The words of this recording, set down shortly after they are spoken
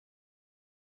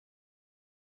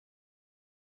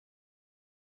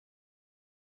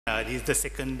this is the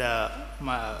second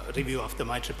review of the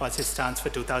monetary policy stance for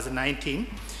 2019.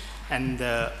 And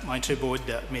the Monetary Board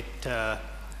met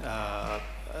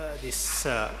this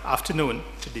afternoon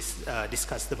to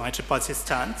discuss the monetary policy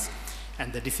stance.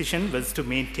 And the decision was to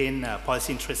maintain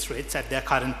policy interest rates at their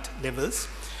current levels.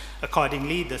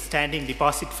 Accordingly, the standing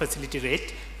deposit facility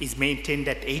rate is maintained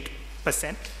at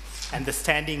 8%, and the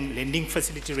standing lending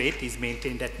facility rate is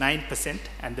maintained at 9%,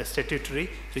 and the statutory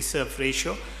reserve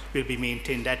ratio will be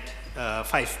maintained at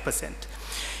 5%.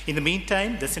 In the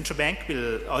meantime, the central bank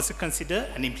will also consider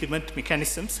and implement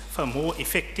mechanisms for more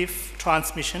effective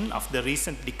transmission of the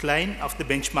recent decline of the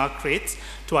benchmark rates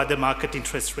to other market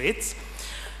interest rates.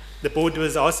 The board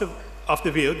was also of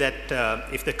the view that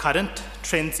if the current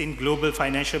trends in global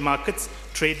financial markets,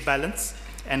 trade balance,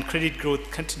 and credit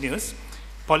growth continues,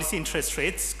 policy interest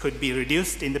rates could be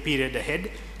reduced in the period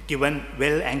ahead, given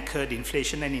well-anchored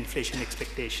inflation and inflation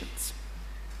expectations.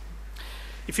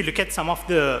 If you look at some of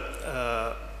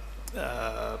the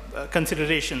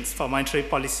considerations for monetary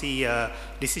policy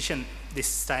decision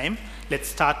this time, let's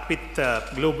start with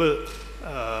global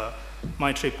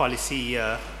monetary policy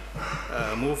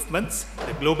movements.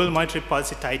 The global monetary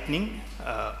policy tightening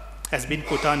has been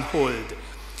put on hold.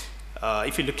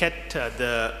 If you look at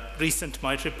the recent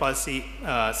monetary policy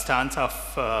stance of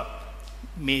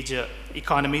major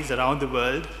economies around the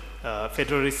world,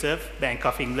 Federal Reserve, Bank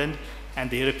of England, and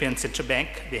the European Central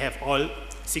Bank, they have all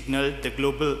signaled the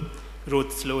global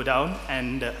growth slowdown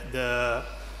and the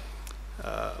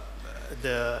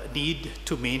need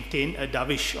to maintain a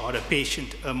dovish or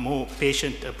a more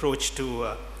patient approach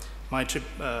to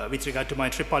with regard to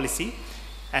monetary policy.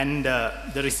 And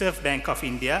the Reserve Bank of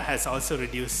India has also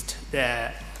reduced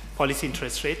their policy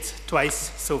interest rates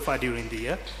twice so far during the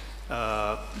year.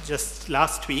 Just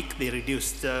last week, they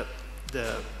reduced the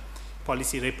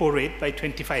policy repo rate by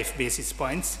 25 basis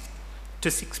points to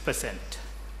 6%.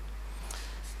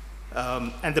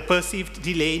 And the perceived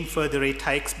delay in further rate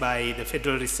hikes by the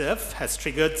Federal Reserve has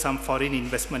triggered some foreign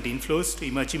investment inflows to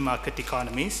emerging market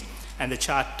economies. And the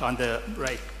chart on the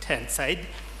right-hand side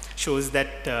shows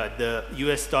that the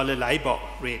US dollar LIBOR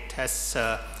rate has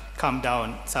come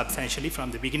down substantially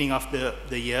from the beginning of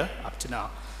the year up to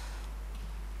now.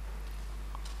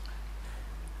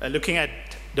 Looking at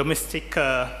domestic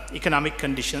economic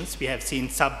conditions, we have seen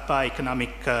subpar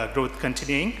economic growth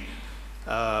continuing.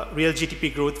 Real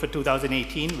GDP growth for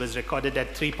 2018 was recorded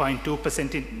at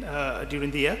 3.2% during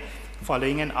the year,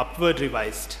 following an upward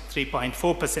revised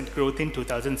 3.4% growth in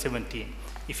 2017.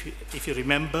 If you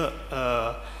remember,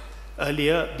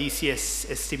 earlier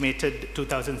DCS estimated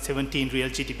 2017 real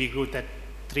GDP growth at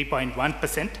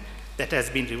 3.1%. That has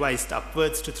been revised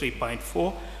upwards to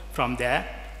 3.4%. From there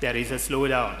is a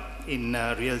slowdown in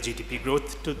real GDP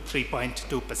growth to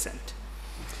 3.2%.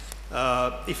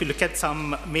 If you look at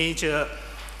some major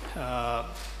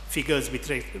figures with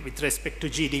respect to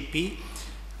GDP,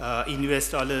 in US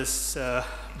dollars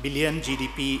billion,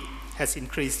 GDP has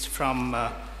increased from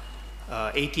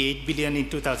 88 billion in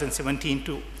 2017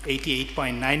 to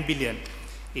 88.9 billion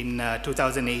in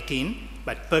 2018.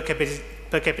 But per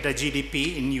capita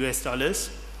GDP in US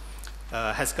dollars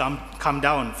has come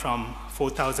down from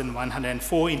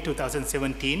 4,104 in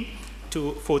 2017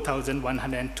 to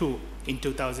 4,102 in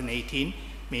 2018,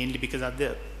 mainly because of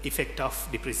the effect of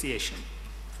depreciation.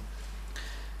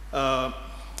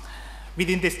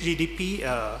 Within this GDP,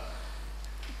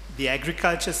 the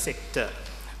agriculture sector,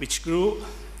 which grew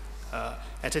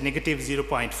at a negative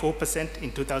 0.4%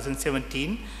 in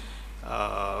 2017,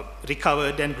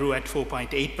 recovered and grew at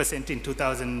 4.8% in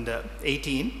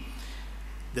 2018.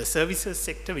 The services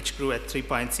sector, which grew at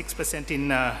 3.6% in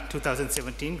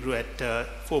 2017, grew at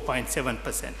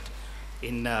 4.7%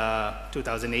 in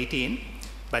 2018.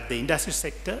 But the industry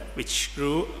sector, which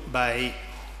grew by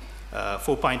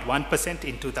 4.1%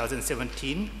 in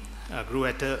 2017, grew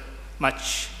at a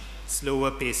much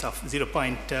slower pace of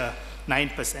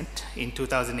 0.9% in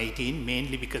 2018,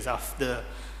 mainly because of the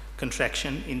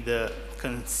contraction in the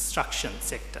construction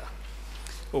sector.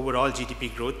 Overall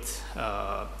GDP growth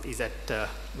was at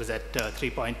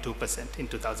 3.2% in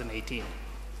 2018.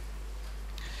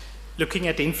 Looking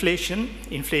at inflation,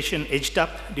 inflation edged up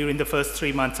during the first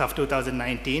 3 months of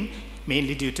 2019,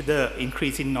 mainly due to the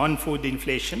increase in non-food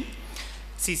inflation.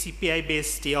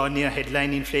 CCPI-based year-on-year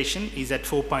headline inflation is at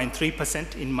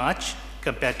 4.3% in March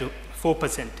compared to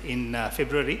 4% in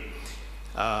February.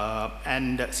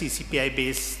 And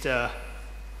CCPI-based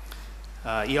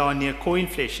year-on-year core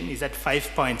inflation is at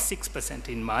 5.6%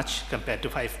 in March compared to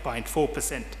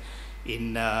 5.4%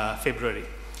 in February.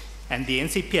 And the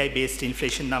NCPI-based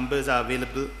inflation numbers are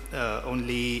available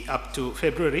only up to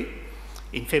February.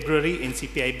 In February,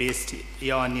 NCPI-based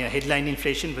year-on-year headline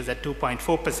inflation was at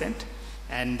 2.4%,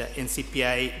 and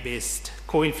NCPI-based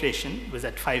core inflation was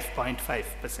at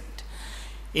 5.5%.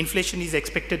 Inflation is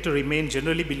expected to remain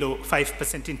generally below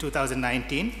 5% in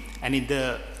 2019 and in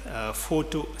the 4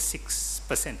 to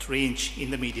 6% range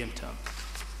in the medium term.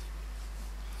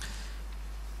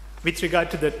 With regard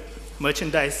to the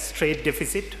merchandise trade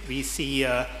deficit, we see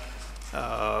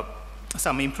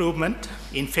some improvement.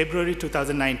 In February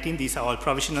 2019, these are all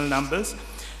provisional numbers,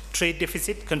 trade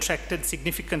deficit contracted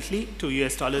significantly to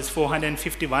US dollars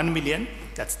 451 million.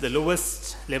 That's the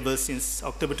lowest level since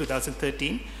October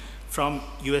 2013, from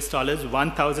US dollars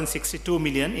 1,062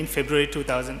 million in February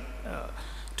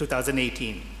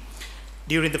 2018.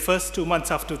 During the first 2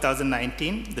 months of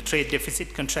 2019, the trade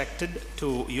deficit contracted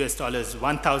to US dollars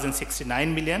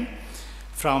 1,069 million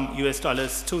from US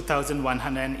dollars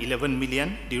 2,111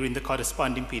 million during the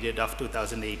corresponding period of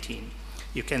 2018.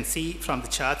 You can see from the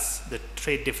charts the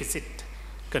trade deficit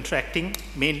contracting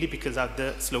mainly because of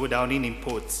the slowdown in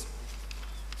imports.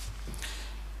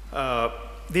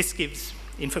 This gives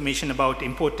information about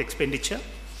import expenditure.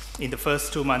 In the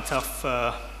first 2 months of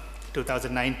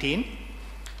 2019,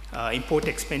 import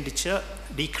expenditure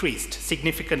decreased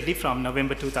significantly from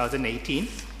November 2018.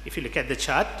 If you look at the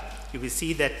chart, you will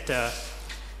see that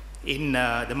in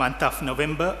the month of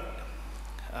November,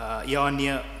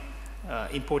 year-on-year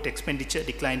import expenditure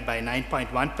declined by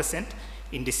 9.1%,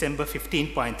 in December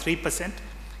 15.3%,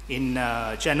 in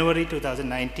January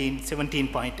 2019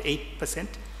 17.8%,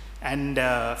 and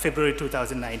February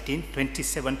 2019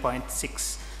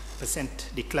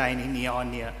 27.6% decline in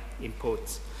year-on-year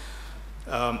imports.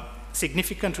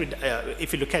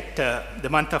 If you look at the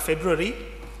month of February,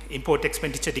 import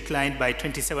expenditure declined by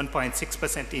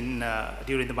 27.6%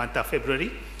 during the month of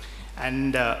February,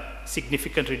 and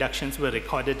significant reductions were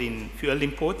recorded in fuel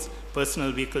imports,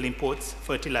 personal vehicle imports,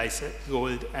 fertilizer,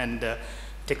 gold, and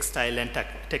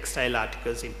textile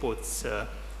articles imports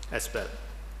as well.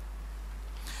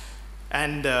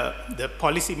 And the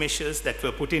policy measures that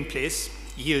were put in place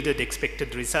yielded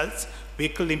expected results.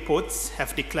 Vehicle imports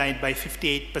have declined by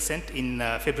 58% in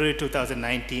February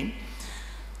 2019.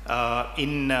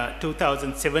 In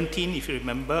 2017, if you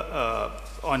remember,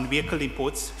 on vehicle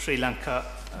imports, Sri Lanka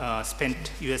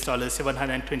spent US dollars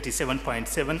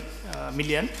 727.7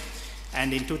 million,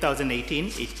 and in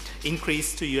 2018, it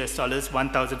increased to US dollars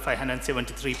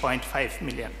 1,573.5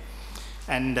 million.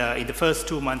 And in the first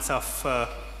 2 months of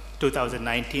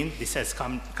 2019, this has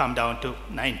come down to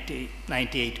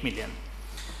 98 million.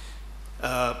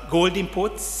 Gold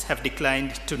imports have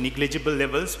declined to negligible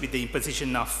levels with the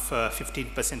imposition of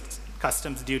 15%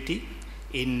 customs duty.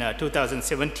 In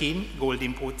 2017, gold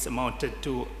imports amounted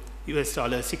to US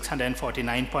dollars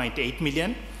 649.8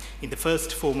 million. In the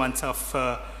first 4 months of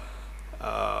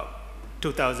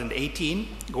 2018,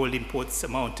 gold imports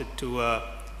amounted to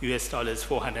US dollars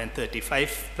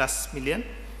 435 plus million.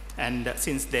 And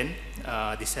since then,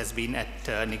 this has been at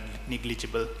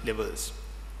negligible levels.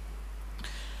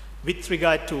 With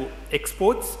regard to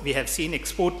exports, we have seen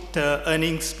export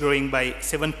earnings growing by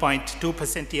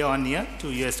 7.2% year-on-year to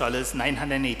US dollars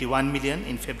 981 million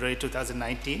in February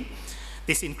 2019.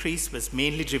 This increase was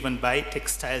mainly driven by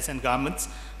textiles and garments,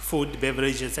 food,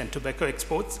 beverages, and tobacco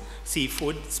exports,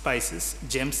 seafood, spices,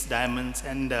 gems, diamonds,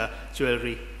 and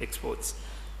jewelry exports.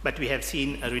 But we have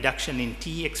seen a reduction in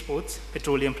tea exports,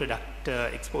 petroleum product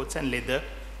exports, and leather,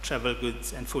 travel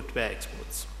goods, and footwear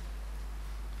exports.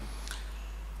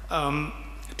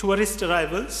 Tourist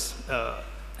arrivals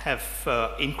have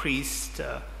increased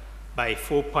by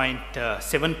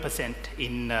 4.7%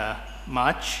 in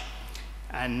March,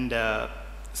 and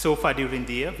so far during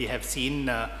the year, we have seen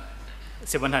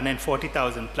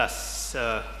 740,000 plus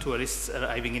tourists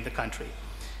arriving in the country.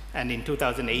 And in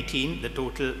 2018, the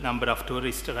total number of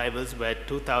tourist arrivals were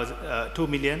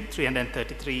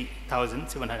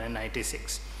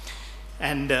 2,333,796.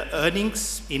 And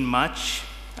earnings in March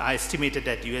are estimated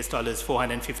at US dollars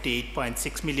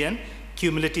 458.6 million.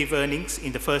 Cumulative earnings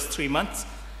in the first 3 months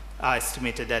are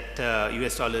estimated at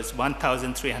US dollars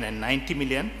 1,390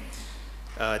 million.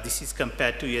 This is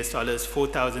compared to US dollars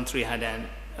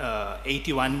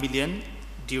 4,381 million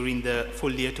during the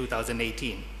full year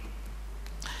 2018.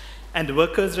 And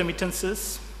workers'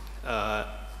 remittances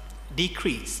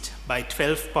decreased by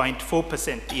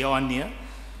 12.4% year-on-year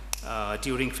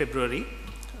during February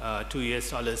to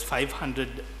US dollars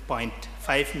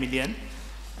 500.5 million,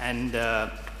 and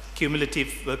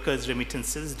cumulative workers'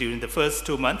 remittances during the first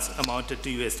 2 months amounted to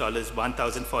US dollars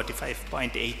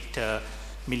 1,045.8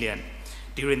 million.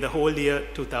 During the whole year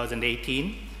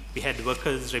 2018, we had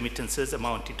workers' remittances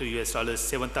amounting to US dollars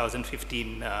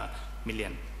 7,015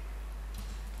 million.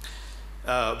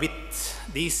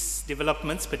 With these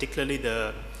developments, particularly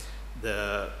the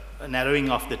narrowing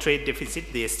of the trade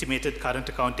deficit, the estimated current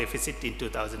account deficit in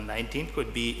 2019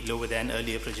 could be lower than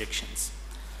earlier projections.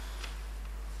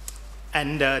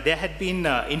 And there had been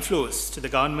inflows to the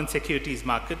government securities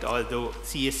market, although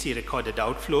CSC recorded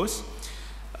outflows.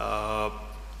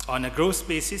 On a gross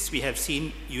basis, we have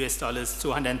seen US dollars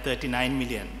 239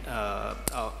 million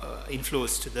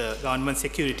inflows to the government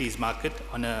securities market.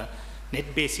 On a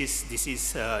net basis, this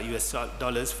is US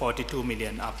dollars 42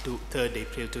 million up to 3rd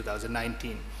April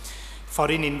 2019.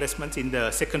 Foreign investments in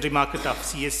the secondary market of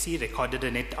CSC recorded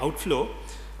a net outflow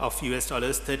of US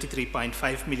dollars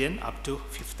 33.5 million up to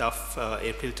 5th of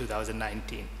April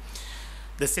 2019.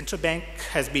 The central bank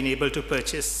has been able to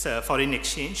purchase foreign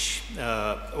exchange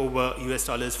over US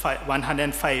dollars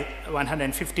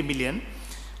 150 million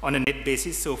on a net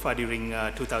basis so far during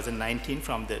 2019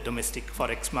 from the domestic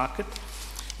forex market.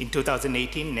 In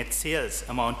 2018, net sales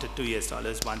amounted to US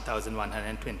dollars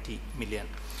 1,120 million.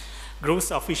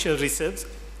 Gross official reserves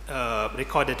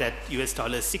recorded at US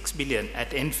dollars 6 billion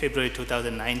at end February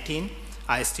 2019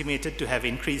 are estimated to have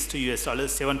increased to US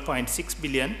dollars 7.6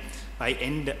 billion by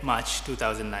end March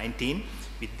 2019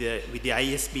 with the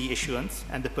ISB issuance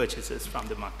and the purchases from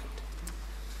the market.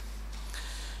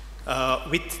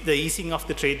 With the easing of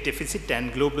the trade deficit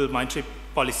and global monetary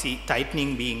policy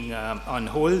tightening being on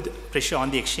hold, pressure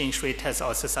on the exchange rate has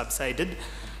also subsided.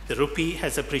 The rupee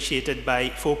has appreciated by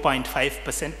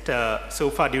 4.5%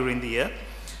 so far during the year,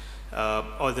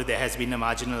 although there has been a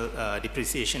marginal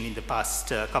depreciation in the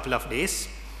past couple of days.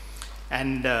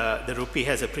 And the rupee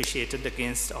has appreciated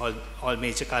against all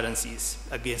major currencies.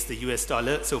 Against the US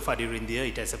dollar, so far during the year,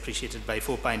 it has appreciated by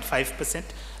 4.5%.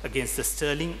 Against the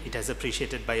sterling, it has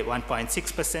appreciated by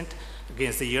 1.6%.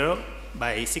 Against the euro,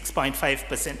 by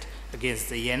 6.5%. Against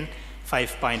the yen,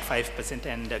 5.5%.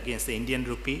 And against the Indian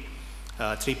rupee,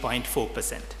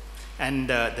 3.4%. And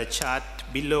the chart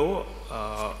below,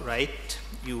 right,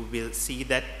 you will see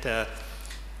that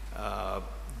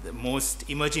the most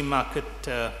emerging market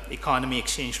economy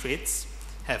exchange rates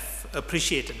have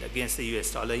appreciated against the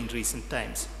US dollar in recent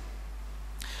times.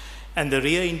 And the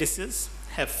real indices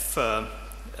have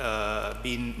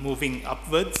been moving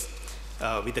upwards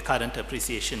with the current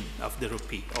appreciation of the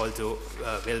rupee, although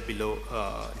well below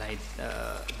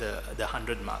the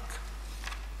 100 mark.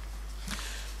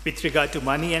 With regard to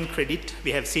money and credit,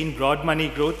 we have seen broad money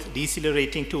growth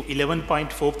decelerating to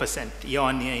 11.4%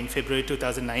 year-on-year in February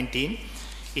 2019.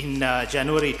 In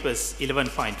January, it was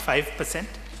 11.5%,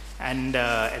 and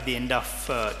at the end of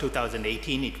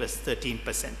 2018, it was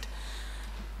 13%.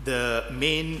 The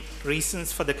main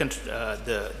reasons for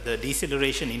the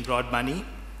deceleration in broad money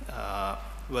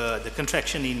were the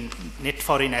contraction in net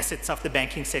foreign assets of the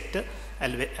banking sector,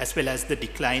 as well as the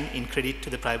decline in credit to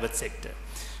the private sector.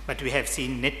 But we have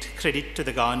seen net credit to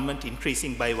the government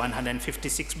increasing by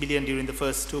 156 billion during the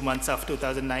first 2 months of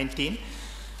 2019.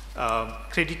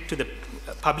 Credit to the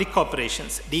public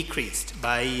corporations decreased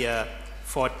by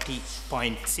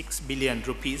 40.6 billion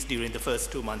rupees during the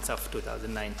first 2 months of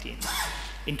 2019.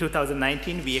 In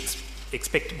 2019, we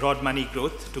expect broad money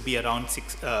growth to be around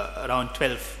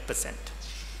 12%.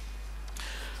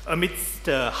 Amidst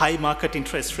high market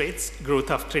interest rates,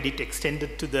 growth of credit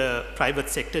extended to the private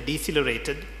sector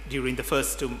decelerated during the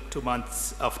first two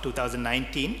months of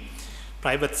 2019.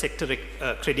 Private sector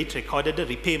credit recorded a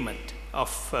repayment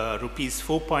of rupees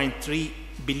 4.3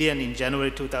 billion in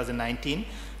January 2019,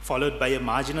 followed by a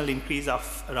marginal increase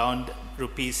of around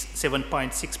rupees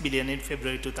 7.6 billion in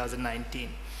February 2019.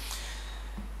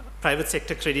 Private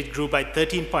sector credit grew by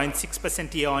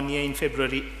 13.6% year-on-year in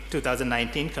February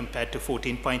 2019 compared to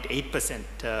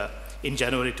 14.8% in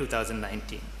January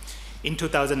 2019. In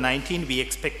 2019, we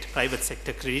expect private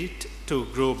sector credit to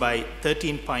grow by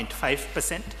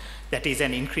 13.5%. That is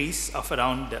an increase of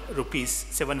around rupees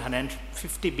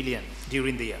 750 billion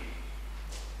during the year.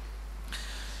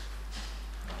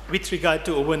 With regard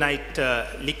to overnight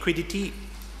liquidity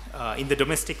in the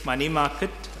domestic money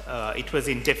market, it was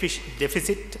in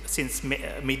deficit since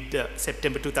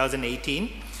mid-September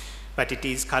 2018, but it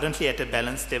is currently at a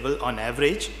balanced level on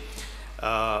average.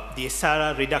 The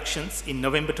SRR reductions in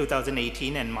November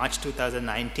 2018 and March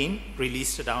 2019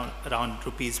 released around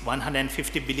rupees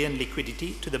 150 billion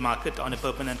liquidity to the market on a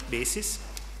permanent basis.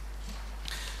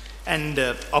 And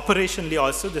operationally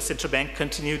also, the central bank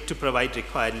continued to provide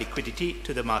required liquidity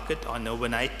to the market on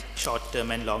overnight, short-term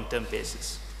and long-term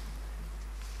basis.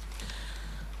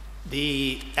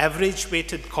 The average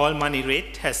weighted call money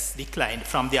rate has declined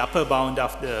from the upper bound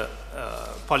of the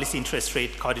policy interest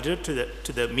rate corridor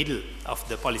to the middle of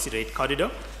the policy rate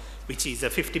corridor, which is a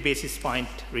 50 basis point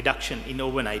reduction in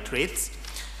overnight rates.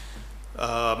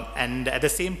 And at the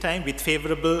same time, with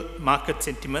favorable market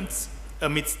sentiments,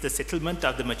 amidst the settlement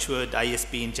of the matured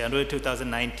ISP in January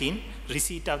 2019,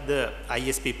 receipt of the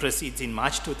ISP proceeds in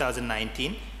March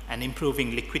 2019, and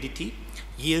improving liquidity,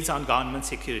 yields on government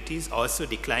securities also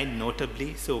declined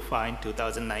notably so far in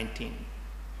 2019.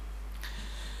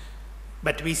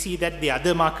 But we see that the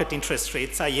other market interest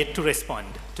rates are yet to respond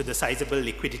to the sizable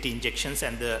liquidity injections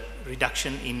and the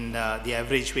reduction in the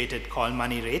average weighted call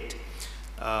money rate.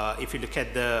 If you look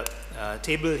at the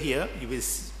table here, you will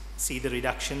see the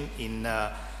reduction in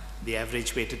the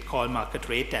average weighted call market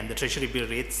rate and the treasury bill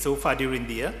rates so far during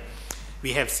the year.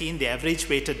 We have seen the average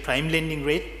weighted prime lending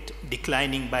rate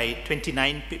declining by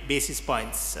 29 basis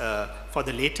points for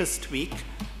the latest week,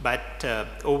 but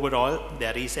overall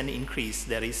there is an increase.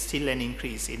 There is still an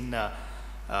increase in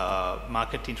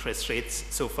market interest rates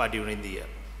so far during the year.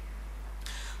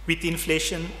 With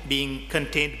inflation being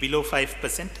contained below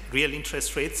 5%, real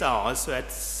interest rates are also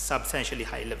at substantially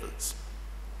high levels.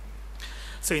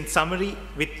 So in summary,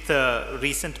 with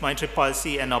recent monetary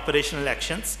policy and operational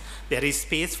actions, there is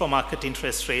space for market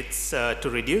interest rates to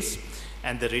reduce,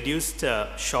 and the reduced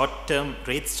short-term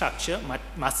rate structure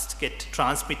must get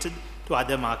transmitted to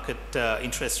other market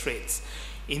interest rates.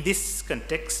 In this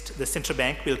context, the central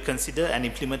bank will consider and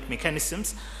implement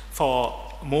mechanisms for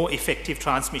more effective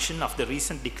transmission of the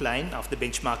recent decline of the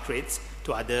benchmark rates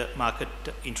to other market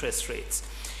interest rates.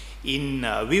 In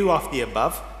view of the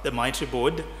above, the Monetary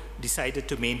Board decided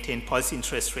to maintain policy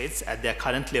interest rates at their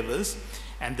current levels,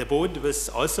 and the board was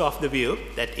also of the view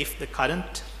that if the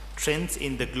current trends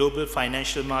in the global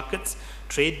financial markets,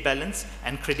 trade balance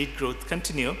and credit growth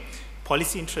continue,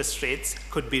 policy interest rates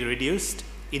could be reduced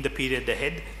in the period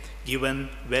ahead, given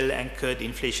well-anchored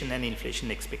inflation and inflation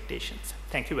expectations.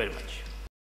 Thank you very much.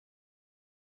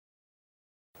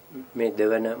 මේ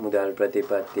දෙවන මුදල්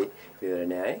ප්‍රතිපත්ති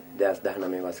විවරණයයි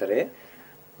 2019 වසරේ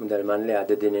මුදල් මණ්ඩලය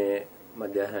අද දිනේ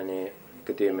මධ්‍යහ්නයේ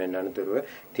එකතු වීමෙන් අනතුරුව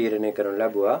තීරණය කරනු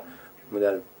ලැබුවා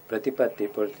මුදල් ප්‍රතිපත්ති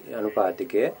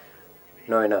අනුපාතිකයේ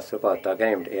නොවෙනස්ව පවත්වා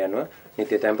ගැනීමට. ඒ අනුව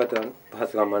නිත්‍ය තැන්පතු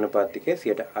පහසුකම් අනුපාතිකයේ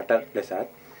 8% ලෙසත්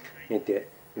නිත්‍ය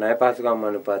ණය පහසුකම්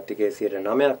අනුපාතිකයේ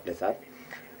 9% ලෙසත්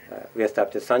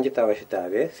ව්‍යවස්ථාපිත සංචිත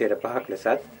අවශ්‍යතාවයේ 5%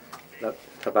 ලෙසත්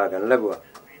ලබා ගන්න ලැබුවා.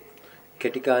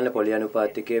 කෙටි කාලීන පොලි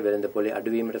අනුපාතිකයේ වෙළඳ පොලි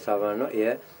අඩුවීමට සමානව එය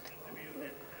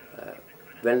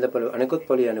වෙළඳ පොලි අනිකුත්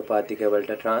පොලි අනුපාතිකය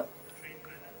වලට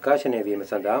ප්‍රකාශනය වීම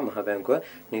සඳහා මහ බැංකුව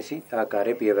නිසි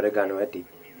ආකාරයේ පියවර ගනු ඇති.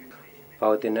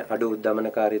 පවතින අඩු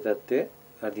උද්දමනකාරී තත්ත්වයේ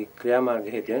අධි ක්‍රියාමාර්ග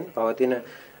හේතුවෙන් පවතින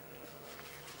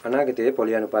අනාගතයේ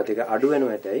පොලි අනුපාතික අඩු වෙනු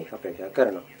ඇතැයි අපේක්ෂා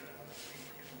කරනවා.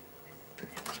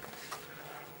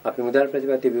 අපි මුදල්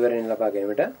ප්‍රතිපත්ති විවරණ ලබා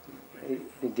ගැනීමට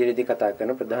ඉදිරියේදී කතා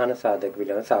කරන ප්‍රධාන සාධක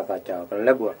පිළිබඳ සාකච්ඡාවක් කරන්න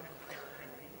ලැබුවා.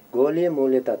 ගෝලීය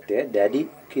මූල්‍ය තත්ත්වය දැඩි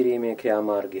කිරීමේ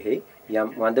ක්‍රියාමාර්ගයේ යම්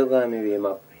මන්දගාමී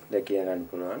වීමක් දැකිය ගන්න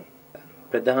පුළුවන්.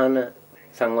 ප්‍රධාන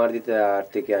සංවර්ධිත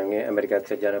ආර්ථිකයන්ගේ ඇමරිකා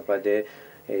එක්සත් ජනපදයේ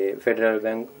ෆෙඩරල්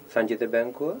බැංක් සංචිත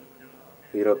බැංකුව,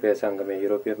 යුරෝපීය සංගමයේ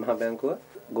යුරෝපීය මහ බැංකුව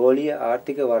ගෝලීය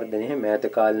ආර්ථික වර්ධනයේ මෑත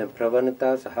කාලීන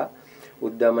ප්‍රවණතා සහ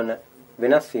උද්දමන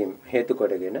වෙනස් වීම හේතු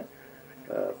කොටගෙන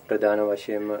ප්‍රධාන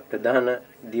වශයෙන්ම ප්‍රධාන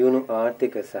දියුණු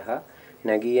ආර්ථික සහ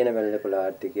නැගී යන වෙළඳපොළ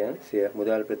ආර්ථිකයන් සිය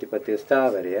මුදල් ප්‍රතිපත්ති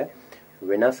ස්ථාවරය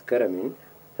වෙනස් කරමින්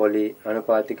පොලි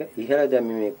අනුපාතික ඉහළ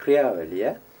දැමීමේ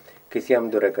ක්‍රියාවලිය කිසියම්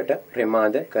දුරකට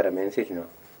ප්‍රමාද කරමින් සිටිනවා.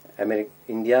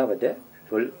 ඉන්දියාවද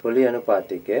පොලි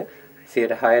අනුපාතිකය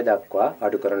 6% දක්වා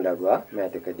අඩු කරන ලැබුවා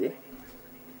මෑතකදී.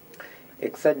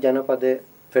 එක්සත් ජනපද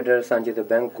ෆෙඩරල් සංචිත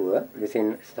බැංකුව විසින්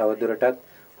තවදුරටත්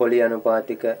පොලි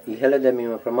අනුපාතික ඉහළ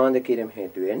දැමීම ප්‍රමාද කිරීම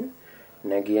හේතුවෙන්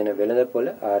නැගී යන වෙළඳපොළ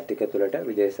ආර්ථික තුළට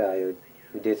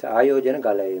විදේශ ආයෝජන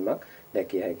ගලවීමක්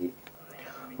දැකිය හැකියි.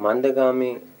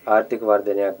 මන්දගාමී ආර්ථික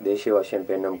වර්ධනයක් දේශීය වශයෙන්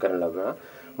පෙන්වම් කරන ලබන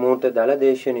මූර්ත දල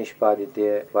දේශීය නිෂ්පාදිතය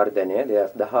වර්ධනය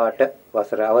 2018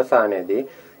 වසර අවසානයේදී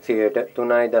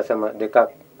 3.2%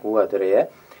 වූ අතරය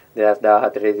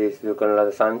 2014 දී සිදු කරන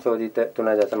ලද සංශෝධිත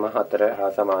 3.4 හා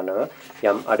සමානව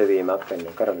යම් අඩුවීමක්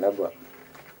පෙන්වන්න කරන ලැබුවා.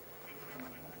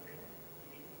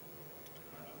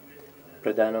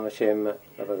 ප්‍රධාන වශයෙන්ම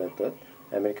අපගත්තොත්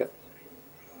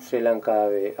ශ්‍රී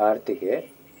ලංකාවේ ආර්ථිකයේ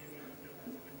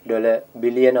ඩොලර්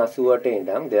බිලියන 88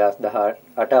 ඉඳන්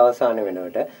 2018 අවසාන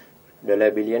වෙනකොට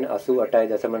ඩොලර් බිලියන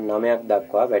 88.9ක්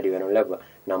දක්වා වැඩි වෙනු ලැබුවා.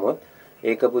 නමුත්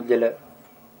ඒක පුද්ගල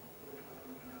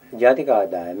ජාතික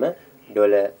ආදායම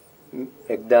ඩොලර්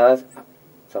 1000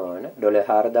 සමාන ඩොලර්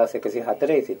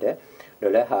 4104 සිට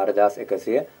ඩොලර්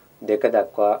 4102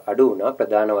 දක්වා අඩු වුණා.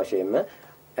 ප්‍රධාන වශයෙන්ම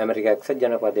ඇමරිකා එක්සත්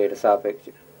ජනපදයට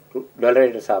සාපේක්ෂව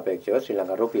ඩොලරයට සාපේක්ෂව ශ්‍රී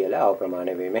ලංකා රුපියල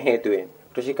අවප්‍රමාණය වීම හේතුවෙන්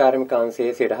කෘෂි කාර්මික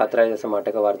අංශයේ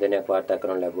 4.8% වර්ධනයක් වාර්තා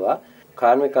කරනු ලැබුවා.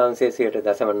 කාර්මික අංශයේ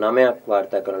 0.9ක්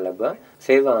වාර්තා කරනු ලැබුවා.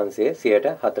 සේවා අංශයේ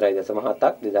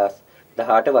 4.7ක්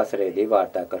 2018 වසරේදී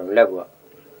වාර්තා කරනු ලැබුවා.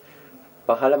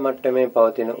 පහළ මට්ටමේ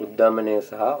පවතින උද්දමනය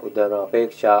සහ උද්දමන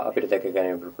අපේක්ෂා අපිට දැක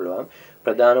ගැනීමට පුළුවන්.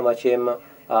 ප්‍රධාන වශයෙන්ම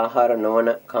ආහාර නොවන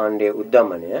කාණ්ඩයේ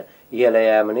උද්දමනය ඉහළ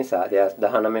යාම නිසා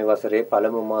 2019 වසරේ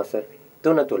පළමු මාස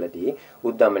 3 තුලදී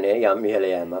උද්දමනය යම් ඉහළ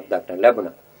යාමක් දක්නට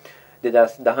ලැබුණා.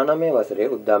 2019 වසරේ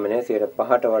උද්දමනය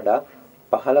 5%ට වඩා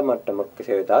පහළ මට්ටමක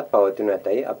සෙවතාත් පවතිනු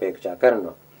ඇතැයි අපේක්ෂා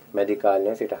කරනවා. මැදි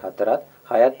කාලයේ සිට 4ත්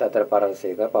 6ත් අතර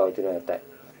පරන්සයක පවතිනු ඇතැයි.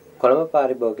 කොළඹ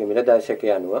පාරිභෝගික මිල දර්ශකය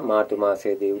අනුව මාර්තු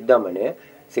මාසයේදී උද්දමනය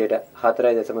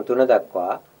 4.3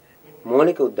 දක්වා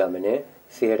මූලික උද්දමනය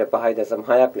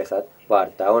 5.6ක් ලෙසත්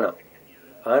වාර්තා වුණා.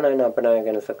 ආනයන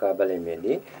අපනායන සකා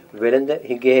බලීමේදී වෙළඳ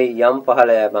හිගෙහි යම්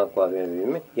පහළ යාමක්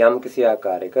වගේම යම් කිසි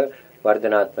ආකාරයක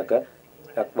වර්ධනාත්මක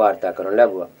වාර්තා කරනු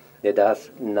ලැබුවා.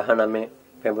 2019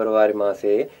 පෙබරවාරි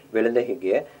මාසයේ වෙළඳ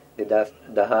හිගය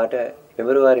 2018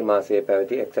 පෙබරවාරි මාසයේ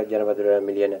පැවති එක්සත් ජනපද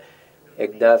මිලියන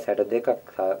 1062ක්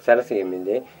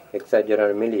සැලසීමේදී එක්සත්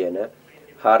ජන මිලියන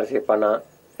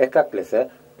 451ක් ලෙස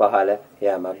පහළ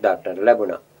යාමක් දක්නට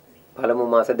ලැබුණා. පළමු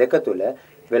මාස දෙක තුල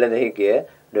වෙළඳ හිගය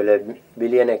ඩොලර්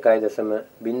බිලියන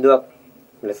 1.0ක්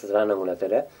ලෙස සටහන් වුණ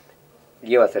අතර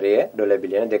ගිය වසරේ ඩොලර්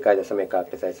බිලියන 2.1ක්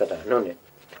ලෙසයි සටහන් වුණේ.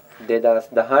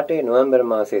 2018 නොවැම්බර්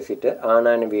මාසයේ සිට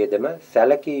ආනයන වියදම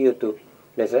සැලකිය යුතු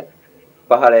ලෙස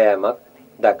පහළ යාමක්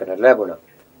දක්නට ලැබුණා.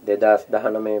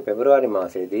 2019 පෙබරවාරි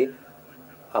මාසයේදී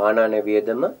ආනයන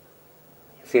වියදම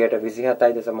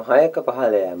 27.6ක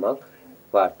පහළ යාමක්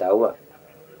වාර්තා වුණා.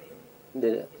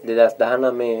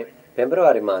 2019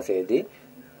 පෙබරවාරි මාසයේදී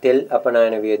තෙල්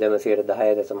අපනයන වියදම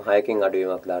 10.6කින්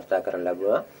අඩුවීමක් වාර්තා කරන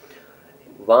ලැබුණා.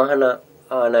 වාහන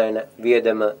ආනයන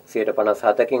වියදම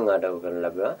 57කින් අඩු කරන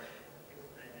ලැබුණා.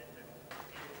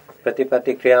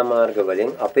 ප්‍රතිපත්ති ක්‍රියාමාර්ග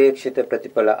වලින් අපේක්ෂිත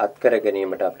ප්‍රතිඵල අත්කර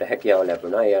ගැනීමට අපට හැකියාව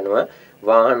ලැබුණා. ඒ අනුව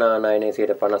වාහන ආනයනයේ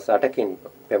 58කින්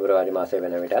පෙබරවාරි මාසයේ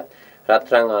වෙන විටත්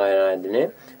රත්රන්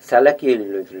ආනයනයේ සැලකිය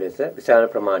යුතු ලෙස විශාල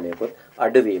ප්‍රමාණයකට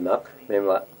අඩුවීමක් මෙම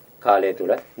කාලය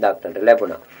තුල දක්නට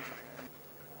ලැබුණා.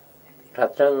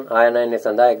 රත්රන් ආයනයන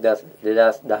සඳහා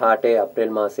 2018 අප්‍රේල්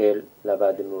මාසයේ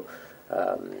ලබා දෙමු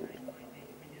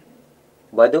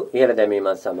බදු ඉහළ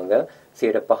දැමීමත් සමග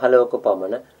 15%ක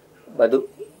පමණ බදු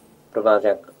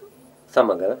ප්‍රමාණයක්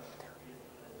සමග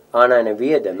ආනයන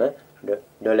වියදම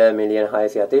ඩොලර් මිලියන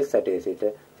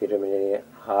 638 සිට මිලියන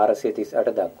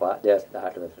 438 දක්වා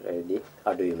 2018 වසරේදී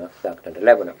අඩුවීමක් දක්නට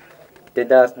ලැබුණා.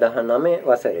 2019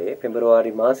 වසරේ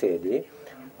පෙබරවාරි මාසයේදී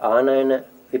ආනයන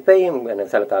ඉපැයීම් ගැන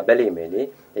සලකා බැලීමේදී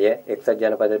එය එක්සත්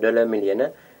ජනපද ඩොලර් මිලියන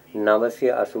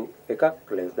 981ක්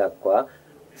ලෙස දක්වා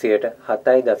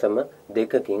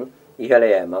 7.2කින් ඉහළ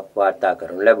යෑමක් වාර්තා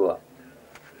කරනු ලැබුවා.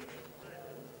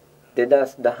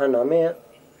 2019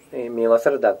 මේ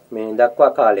වසර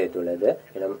දක්වා කාලය තුලද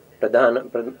එනම්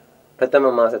ප්‍රථම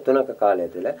මාස 3ක කාලය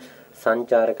තුල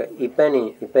සංචාරක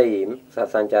ඉපැයීම් සහ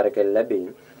සංචාරකයන්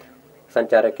ලැබීම්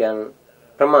සංචාරකයන්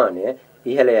ප්‍රමාණය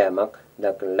ඉහළ යෑමක්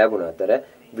දක්වන ලැබුණ අතර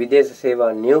විදේශ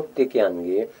සේවා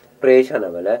නියුක්තිකයන්ගේ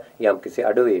ප්‍රේෂණවල යම්කිසි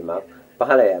අඩුවීමක්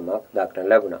පහළ යෑමක් දක්වන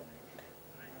ලැබුණා.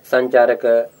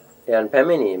 සංචාරකයන්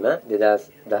පැමිණීම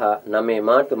 2019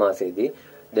 මාර්තු මාසයේදී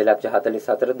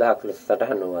 2,44,000ක් ලෙස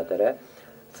සටහන් වූ අතර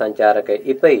සංචාරක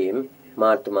ඉපැයීම්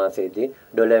මාර්තු මාසයේදී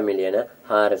ඩොලර් මිලියන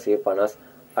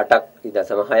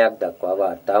 458.6ක් දක්වා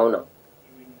වාර්තා වුණා.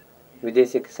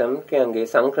 විදේශික සංඛ්‍යයන්ගේ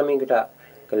සංක්‍රමණිකට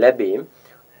ලැබීම්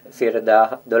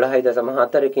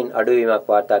 12.4කින් අඩුවීමක්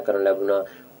වාර්තා කරනු ලැබුණා.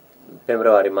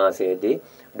 පෙබරවාරි මාසයේදී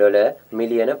ඩොලර්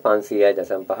මිලියන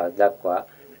 500.5 දක්වා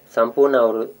සම්පූර්ණ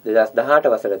අවුරුදු 2018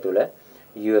 වසර තුල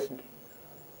US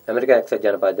ඇමරිකා එක්සත්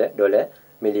ජනපද ඩොලර්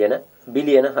මිලියන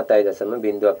බිලියන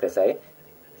 7.0ක් ලෙසයි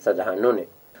සඳහන් වුණේ.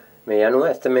 මේ අනුව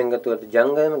ඇස්තමෙන්ගතුවට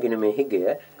ජංගම ගිණුමේ හිගය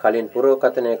කලින්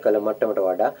පුරෝකථනය කළ මට්ටමට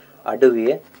වඩා අඩු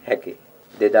විය හැකියි.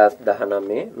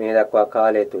 2019 මේ දක්වා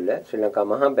කාලය තුල ශ්‍රී ලංකා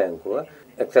මහා බැංකුව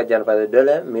එක්සත් ජනපද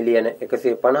ඩොලර් මිලියන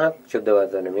 150ක් ශුද්ධ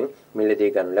වර්ධනමින්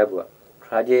මිලදී ගනු ලැබුවා.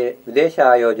 රජයේ විදේශ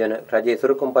ආයෝජන රජයේ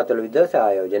සුරුකුම්පත්වල විදේශ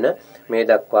ආයෝජන මේ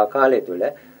දක්වා කාලය තුල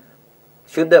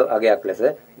ශුද්ධ අගයක් ලෙස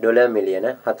ඩොලර් මිලියන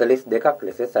 42ක්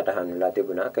ලෙස සටහන් වෙලා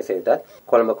තිබුණා. කෙසේ වෙතත්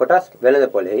කොළඹ කොටස් වෙළඳ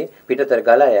පොළෙහි පිටතර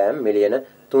ගලා යාම මිලියන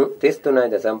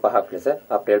 33.5ක් ලෙස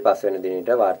අප්‍රේල් 5 වෙනි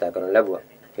දිනට වාර්තා කරනු ලැබුවා.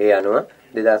 ඒ අනුව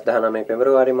 2019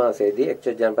 පෙබරවාරි මාසයේදී එක්සත්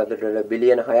ජනපද ඩොලර්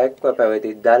බිලියන 6ක්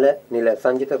පැවති දල නිල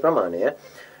සංචිත ප්‍රමාණය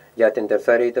ජාත්‍යන්තර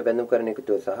ස්වරීත බැඳුම්කරණ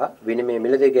එකතුව සහ විනිමය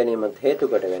මිලදී ගැනීමත් හේතු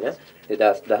කොටගෙන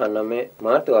 2019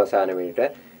 මාර්තු අවසාන වෙනට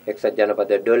එක්සත්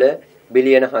ජනපද ඩොලර්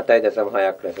බිලියන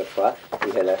 7.6ක් ලෙස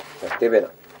ඉහළ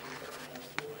තිබෙනවා.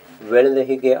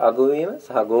 වෙළඳහිගේ අගුවීම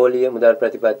සහ ගෝලීය මුදල්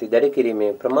ප්‍රතිපත්ති දැඩි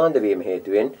කිරීමේ ප්‍රමාද වීම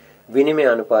හේතුවෙන් විනිමය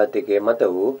අනුපාතයකයේ මත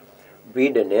වූ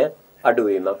පීඩනය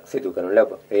අඩුවීමක් සිදු කරනු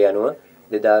ලැබුවා. ඒ අනුව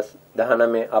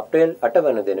 2019 අප්‍රේල් 8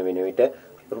 වන දින වෙන විට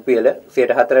රුපියල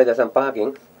 4.5කින්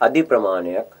අධි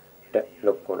ප්‍රමාණයකට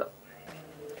ලොකු වුණා.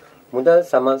 මුදල්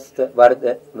සමස්ත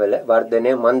වල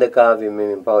වර්ධනය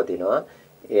මන්දකාවීමෙන් පවතිනවා.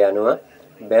 ඒ අනුව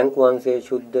බැංකු අංශයේ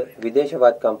ශුද්ධ විදේශ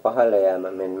වත්කම් පහළ යාම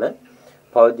මෙන්ම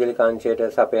පෞද්ගලික අංශයට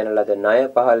සපයන ලද ණය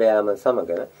පහළ යාම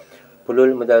සමග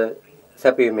පුළුල් මුදල්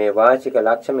සැපීමේ වාර්ෂික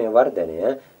ලක්ෂමය වර්ධනය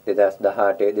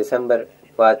 2018 දෙසැම්බර්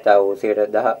වාර්තා වූ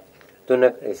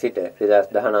 13% සිට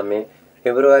 2019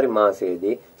 පෙබරවාරි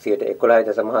මාසයේදී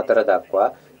 11.4% දක්වා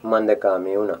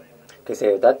මන්දකාමී වුණා.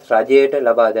 කෙසේ වෙතත් රජයට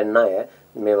ලබා දෙන ණය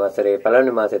මේ වසරේ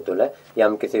පළවෙනි මාසය තුළ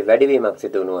යම් කිසි වැඩිවීමක්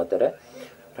සිදු වුණු අතර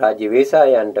රාජ්‍ය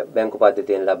ව්‍යවසායයන්ට බැංකු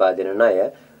පද්ධතියෙන් ලබා දෙන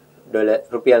ණය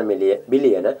රුපියල්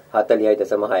බිලියන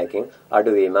 40.6කින්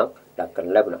අඩුවීමක්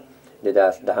දක්වන්න ලැබුණා.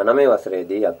 2019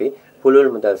 වසරේදී අපි පුළුල්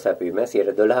මුදල් සැපීම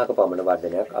 12%ක පමණ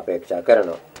වර්ධනයක් අපේක්ෂා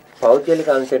කරනවා. පෞද්ගලික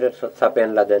අංශයට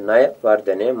සපයන ලද ණය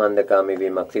වර්ධනය මන්දකාමී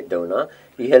වීමක් සිද්ධ වුණා.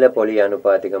 ඉහළ පොලි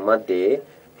අනුපාතික මැදේ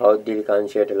පෞද්ගලික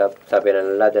අංශයට සපයන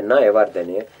ලද ණය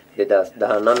වර්ධනය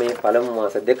 2019 පළමු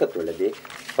මාස දෙක තුළදී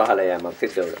පහළ යාමක්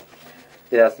සිද්ධ වුණා.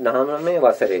 2019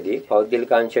 වසරේදී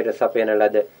පෞද්ගලික අංශයට සපයන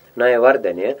ලද ණය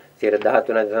වර්ධනය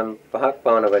 13.5ක්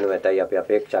පමණ වනු ඇතයි අපි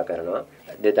අපේක්ෂා කරනවා.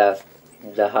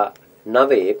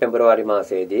 2019 පෙබරවාරි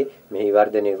මාසයේදී මෙහි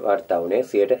වර්ධනය වාර්තා වුණේ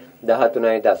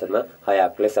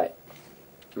 13.6ක් ලෙසයි.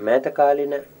 මෑත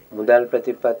කාලීන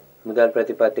මුදල්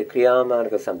ප්‍රතිපත්ති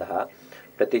ක්‍රියාමාර්ග සඳහා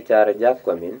ප්‍රතිචාර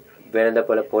දක්වමින්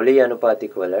වෙළඳපොළ පොලි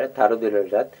අනුපාතික වල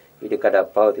තරුදුරටත් ඉදිකඩක්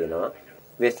පවතිනවා.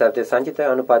 වෙස්සාවේ සංචිත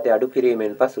අනුපාතය අඩු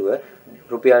කිරීමෙන් පසුව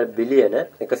රුපියල් බිලියන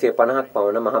 150ක්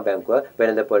පමණ මහ බැංකුව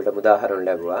වෙළඳපොළට මුදාහරණු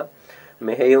ලැබුවා.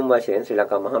 මෙහෙයුම් වශයෙන් ශ්‍රී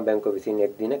ලංකා මහ බැංකුව විසින්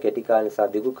එක් දින කෙටි කාලීන සහ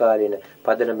දිගු කාලීන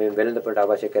පදනමෙන් වෙළඳපොළට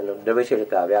අවශ්‍ය කරන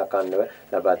ද්‍රව්‍යශීලතාවය අඛණ්ඩව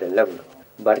ලබා දෙන්න ලැබුණා.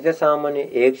 බරිත සාමාන්‍ය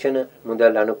ඒක්ෂණ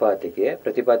මුදල් අනුපාතිකයේ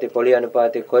ප්‍රතිපත්ති පොලි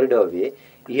අනුපාතික කොරිඩෝවේ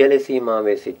ඉහළ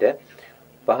සීමාවේ සිට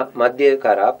මධ්‍ය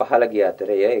කරා පහළ ගිය අතර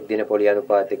එය එක් දින පොලි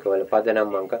අනුපාතික වල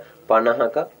පදනම් අංක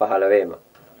 50ක පහළ වීම.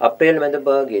 අප්‍රේල් මැද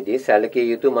භාගයේදී සැලකිය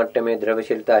යුතු මට්ටමේ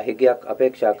ද්‍රව්‍යශීලතා හිගයක්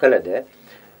අපේක්ෂා කළද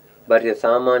බරිත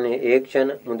සාමාන්‍ය ඒක්ෂණ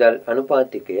මුදල්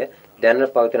අනුපාතිකය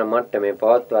දැනට පවතින මට්ටමේ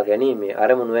පවත්වා ගැනීමේ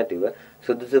අරමුණු ඇතිව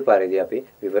සුදුසු පරිදි අපි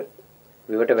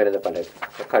විවට වෙළඳපළ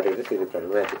කටයුතු සිදු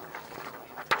කරනු ඇති.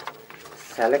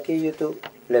 සැලකිය යුතු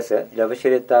ලෙස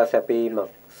ද්‍රව්‍යශීලතා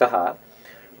සැපීමක් සහ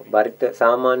බරිත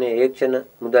සාමාන්‍ය ඒක්ෂණ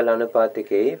මුදල්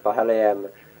අනුපාතිකයේ පහළ යාම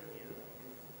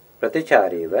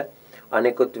ප්‍රතිචාරීව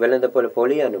අනෙකුත් වෙළඳපොළ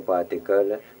පොලි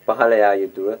අනුපාතිකවල පහළ යා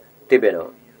යුතුව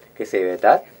තිබෙනවා. කෙසේ වෙතත්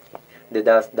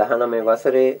 2019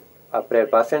 වසරේ අප්‍රේල්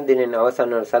 5 වෙනි දිනෙන්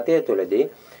අවසන් වන සතිය තුළදී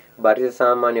බරිත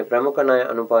සාමාන්‍ය ප්‍රමුඛ ණය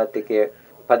අනුපාතිකයේ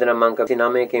පදනම් අංක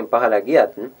 9කින් පහළ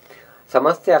ගියත්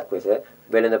සමස්තයක් ලෙස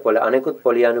වෙළඳපොළ අනෙකුත්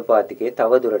පොලි අනුපාතිකයේ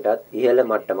තව දුරටත් ඉහළ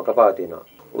මට්ටමක පවතිනවා.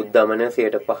 උද්දමනය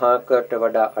 5%කට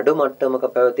වඩා අඩු මට්ටමක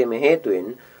පැවතීම හේතුවෙන්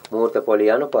මූර්ත පොලි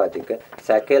අනුපාතික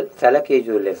සැලකිය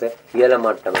යුතු ලෙස ඉහළ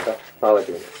මට්ටමක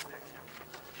පවතිනවා.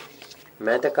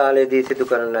 මෑත කාලයේදී සිදු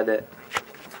කරන ලද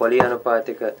පොලි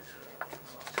අනුපාතික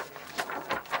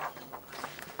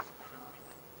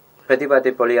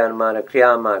ප්‍රතිපත්ති පොලි අනුමාන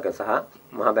ක්‍රියාමාර්ග සහ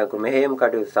මහ බැංකු මෙහෙයුම්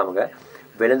කටයුතු සමග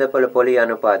වෙළඳපොළ පොලි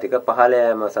අනුපාතික පහළ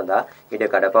යාම සඳහා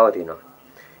ඉඩකඩ පවතිනවා.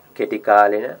 කෙටි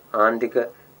කාලීන ආන්තික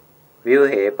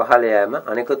ව්‍යුහයේ පහළ යාම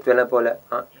අනිකුත් වෙළඳපොළ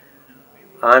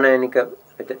ආනයනික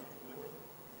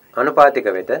අනුපාතික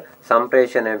වෙත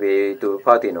සම්ප්‍රේෂණය වේ යුතු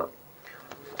පවතිනවා.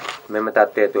 මෙම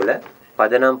තත්ත්වය තුළ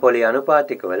පදනම් පොලි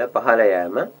අනුපාතික වල පහළ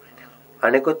යාම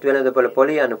අනිකුත් වෙළඳපොළ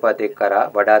පොලි අනුපාතික කරා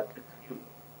වඩාත්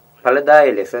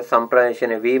ඵලදායී ලෙස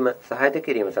සම්ප්‍රේෂණය වීම සහාය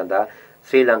කිරීම සඳහා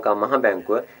ශ්‍රී ලංකා මහ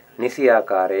බැංකුව නිසි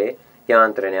ආකාරයේ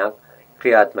යාන්ත්‍රණයක්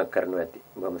ක්‍රියාත්මක කරනු ඇති.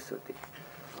 බොහොම ස්තුතියි.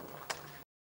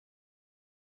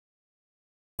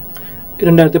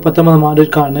 2019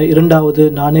 ஆண்டிற்கான இரண்டாவது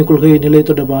நாணய கொள்கை நிலை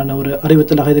தொடர்பான ஒரு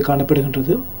அறிவித்தலாக இது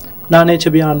காணப்படுகின்றது. நாணய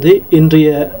சபையானது இன்றைய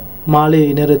மாலை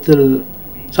நேரத்தில்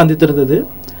சந்தித்திருந்தது.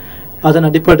 அதன்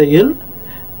அடிப்படையில்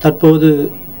தற்போது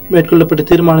மேற்கொள்ளப்பட்ட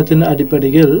தீர்மானத்தின்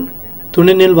அடிப்படையில்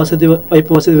துணைநீள் வசதி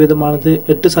வைப்பு வசதி வீதமானது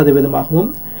 8%,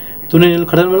 துணைநீள்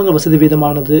கடன் வழங்க வசதி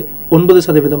வீதமானது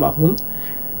 9%,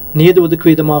 நிதி ஒதுக்கு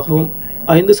வீதமாகவும்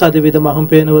 5%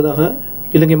 பேணுவதாக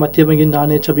இலங்கை மத்திய வங்கியின்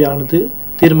நாணய சபையானது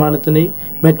தீர்மானத்தினை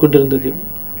மேற்கொண்டிருந்தது.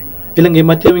 இலங்கை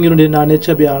மத்திய வங்கியினுடைய நாணய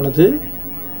சபையானது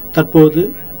தற்போது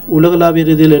உலகளாவிய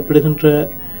ரீதியில் ஏற்படுகின்ற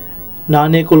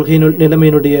நாணய கொள்கையின்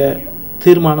நிலைமையினுடைய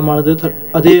தீர்மானமானது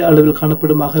அதே அளவில்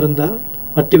காணப்படுமாக இருந்தால்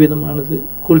வட்டி வீதமானது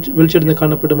வீழ்ச்சியடைந்து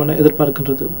காணப்படும் என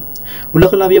எதிர்பார்க்கின்றது.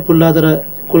 உலகளாவிய பொருளாதார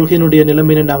கொள்கையினுடைய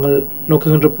நிலைமையினை நாங்கள்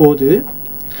நோக்குகின்ற போது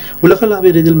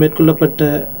உலகளாவிய ரீதியில் மேற்கொள்ளப்பட்ட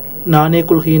நாணய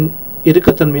கொள்கையின்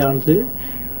இறுக்கத்தன்மையானது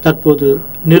தற்போது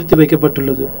நிறுத்தி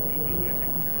வைக்கப்பட்டுள்ளது.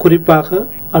 குறிப்பாக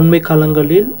அண்மை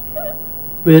காலங்களில்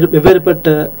வெவ்வேறுபட்ட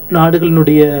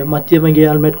நாடுகளினுடைய மத்திய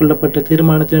வங்கியால் மேற்கொள்ளப்பட்ட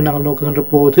தீர்மானத்தினை நாங்கள் நோக்குகின்ற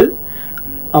போது,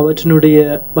 அவற்றினுடைய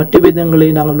வட்டி விகிதங்களை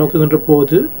நாங்கள் நோக்குகின்ற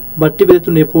போது, வட்டி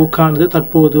விகிதத்தினுடைய போக்கானது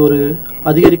தற்போது ஒரு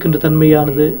அதிகரிக்கின்ற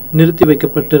தன்மையானது நிறுத்தி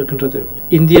வைக்கப்பட்டிருக்கின்றது.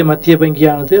 இந்திய மத்திய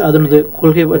வங்கியானது அதனது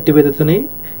கொள்கை வட்டி விகிதத்தினை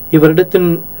இவரிடத்தின்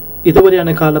இதுவரையான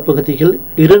காலப்பகுதியில்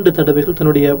 2 தடவைகள்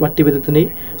தன்னுடைய வட்டி விகிதத்தினை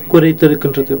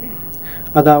குறைத்திருக்கின்றது.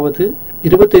 அதாவது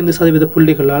 25%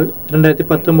 புள்ளிகளால்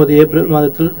 2019 ஏப்ரல்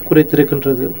மாதத்தில்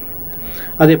குறைத்திருக்கின்றது.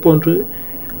 அதே போன்று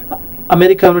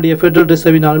அமெரிக்காவினுடைய ஃபெடரல்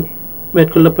ரிசர்வினால்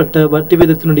மேற்கொள்ளப்பட்ட வட்டி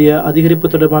விகிதத்தினுடைய அதிகரிப்பு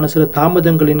தொடர்பான சில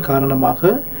தாமதங்களின் காரணமாக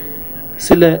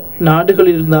சில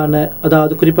நாடுகளிலிருந்தான,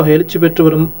 அதாவது குறிப்பாக எழுச்சி பெற்று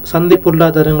வரும் சந்தை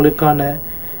பொருளாதாரங்களுக்கான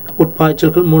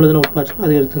உட்பாய்ச்சல்கள், மூலதன உட்பாய்ச்சல்கள்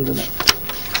அதிகரித்திருந்தன.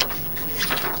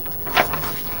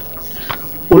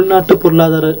 உள்நாட்டு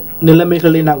பொருளாதார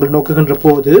நிலைமைகளை நாங்கள் நோக்குகின்ற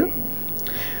போது,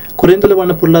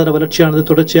 குறைந்தளவான பொருளாதார வளர்ச்சியானது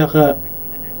தொடர்ச்சியாக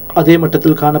அதே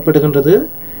மட்டத்தில் காணப்படுகின்றது.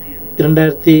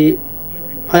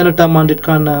 2018ஆம்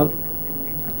ஆண்டிற்கான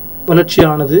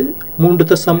வளர்ச்சியானது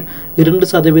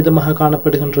 3.2%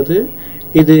 காணப்படுகின்றது.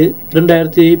 இது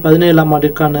 2017ஆம்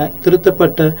ஆண்டிற்கான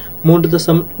திருத்தப்பட்ட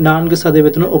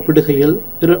 3.4% ஒப்பிடுகையில்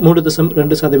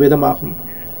 3.2% ஆகும்.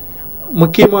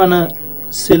 முக்கியமான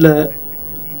சில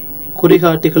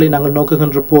குறிகாட்டிகளை நாங்கள்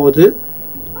நோக்குகின்ற போது,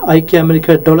 ஐக்கிய அமெரிக்க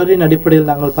டாலரின் அடிப்படையில்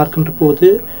நாங்கள் பார்க்கின்ற போது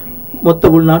மொத்த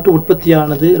உள்நாட்டு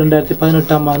உற்பத்தியானது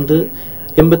 2018ஆம் ஆண்டு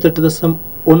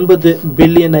 88.9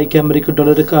 பில்லியன் ஐக்கிய அமெரிக்க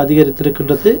டாலருக்கு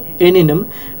அதிகரித்திருக்கின்றது. எனினும்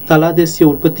தலாதேசிய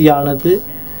உற்பத்தியானது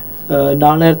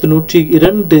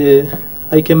 4102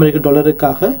 ஐக்கிய அமெரிக்க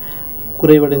டாலருக்காக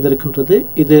குறைவடைந்திருக்கின்றது.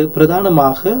 இது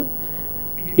பிரதானமாக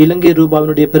இலங்கை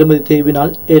ரூபாவினுடைய பெறுமதி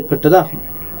தேய்வினால் ஏற்பட்டதாகும்.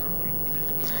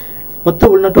 மொத்த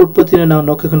உள்நாட்டு உற்பத்தியை நாம்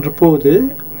நோக்குகின்ற போது,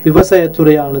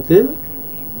 விவசாயத்துறையானது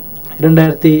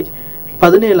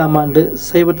 2017ஆம் ஆண்டு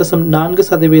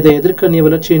 0.4% எதிர்க்கணிய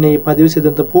வளர்ச்சியினை பதிவு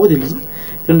செய்திருந்த போதிலும்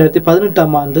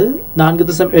 2018ஆம் ஆண்டு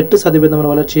 4.8%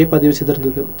 வளர்ச்சியை பதிவு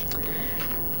செய்திருந்தது.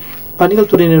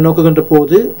 பணிகள் துறையினை நோக்குகின்ற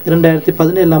போது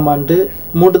 2017ஆம் ஆண்டு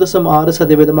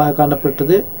 3.6%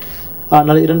 காணப்பட்டது.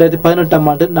 ஆனால் 2018ஆம்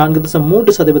ஆண்டு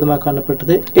 4.3%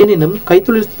 காணப்பட்டது. எனினும்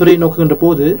கைத்தொழில் துறையை நோக்குகின்ற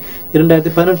போது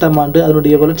 2018ஆம் ஆண்டு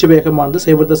அதனுடைய வளர்ச்சி வேகமானது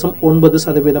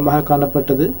 0.9%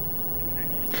 காணப்பட்டது.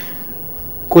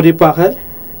 குறிப்பாக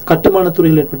கட்டுமான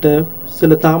துறையில் ஏற்பட்ட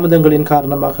சில தாமதங்களின்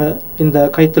காரணமாக இந்த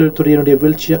கைத்தொழில் துறையினுடைய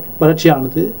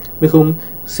வளர்ச்சியானது மிகவும்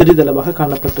சிறிதளவாக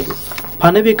காணப்பட்டது.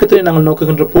 பணவீக்கத்தினை நாங்கள்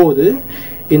நோக்குகின்ற போது,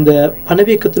 இந்த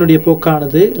பணவீக்கத்தினுடைய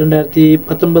போக்கானது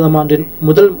 2019ஆம் ஆண்டின்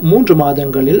முதல் 3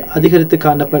 மாதங்களில் அதிகரித்து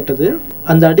காணப்பட்டது.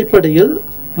 அந்த அடிப்படையில்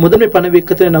முதன்மை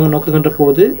பணவீக்கத்தை நாங்கள் நோக்குகின்ற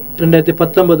போது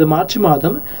 2019 மார்ச்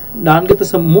மாதம்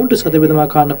 4.3%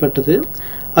 காணப்பட்டது.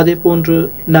 அதே போன்று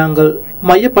நாங்கள்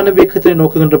மைய பணவீக்கத்தை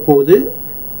நோக்குகின்ற போது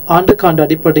ஆண்டுக்காண்டு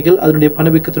அடிப்படையில் அதனுடைய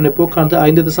பணவீக்கத்தினுடைய போக்கானது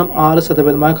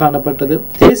 5.6% காணப்பட்டது.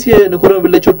 தேசிய நுகர்வோர்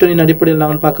விலை சுட்டணியின் அடிப்படையில்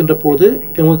நாங்கள் பார்க்கின்ற போது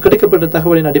எங்களுக்கு கிடைக்கப்பட்ட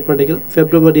தகவலின் அடிப்படையில்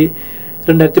பிப்ரவரி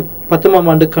 2019ஆம்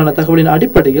ஆண்டுக்கான தகவலின்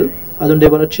அடிப்படையில் அதனுடைய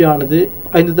வளர்ச்சியானது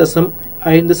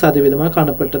 5.5%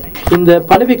 காணப்பட்டது. இந்த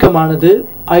பணவீக்கமானது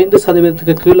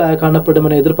 5% கீழாக காணப்படும்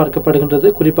என எதிர்பார்க்கப்படுகின்றது.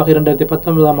 குறிப்பாக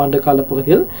 2019ஆம் ஆண்டு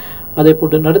காலப்பகுதியில். அதே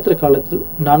போன்று நடுத்தர காலத்தில்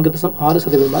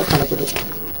 4.6% காணப்பட்டது.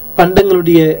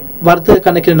 பண்டங்களுடைய வர்த்தக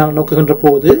கணக்கில் நாங்கள் நோக்குகின்ற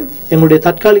போது, எங்களுடைய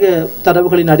தற்காலிக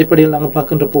தரவுகளின் அடிப்படையில் நாங்கள்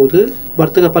பார்க்கின்ற போது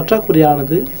வர்த்தக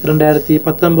பற்றாக்குறையானது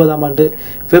 2019ஆம் ஆண்டு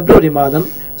பிப்ரவரி மாதம்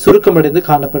சுருக்கமடைந்து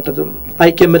காணப்பட்டது.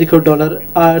 ஐக்கிய அமெரிக்க டாலர்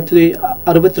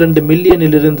 1062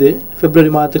 மில்லியனிலிருந்து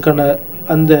பிப்ரவரி மாதத்துக்கான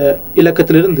அந்த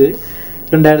இலக்கத்திலிருந்து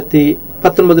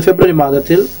 2019 பிப்ரவரி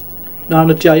மாதத்தில்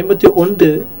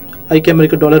 451 ஐக்கிய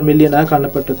அமெரிக்க டாலர் மில்லியனாக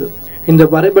காணப்பட்டது. இந்த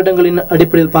வரைபடங்களின்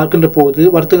அடிப்படையில் பார்க்கின்ற போது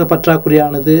வர்த்தக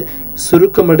பற்றாக்குறையானது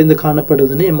சுருக்கமடைந்து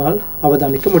காணப்படுவதனை நம்மால்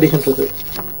அவதானிக்க முடிகின்றது.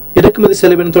 இறக்குமதி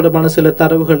செலவினம் தொடர்பான சில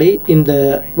தரவுகளை இந்த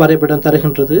வரைபடம்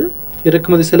தருகின்றது.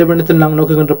 இறக்குமதி செலவினத்தில் நாங்கள்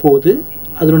நோக்குகின்ற போது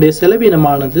அதனுடைய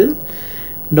செலவினமானது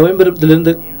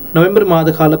நவம்பர் மாத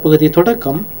காலப்பகுதி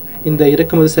தொடக்கம் இந்த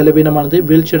இறக்குமதி செலவினமானது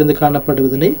வீழ்ச்சியடைந்து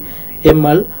காணப்படுவதனை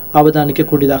எம்மால்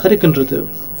அவதானிக்கக்கூடியதாக இருக்கின்றது.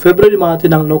 பிப்ரவரி மாதத்தை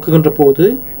நாங்கள் நோக்குகின்ற போது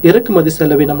இறக்குமதி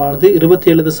செலவினமானது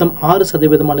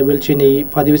 27.6% வீழ்ச்சியினை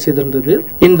பதிவு செய்திருந்தது.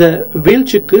 இந்த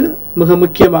வீழ்ச்சிக்கு மிக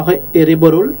முக்கியமாக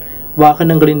எரிபொருள்,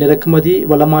 வாகனங்களின் இறக்குமதி,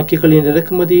 வளமாக்கிகளின்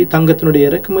இறக்குமதி, தங்கத்தினுடைய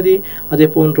இறக்குமதி, அதே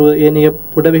போன்று ஏனைய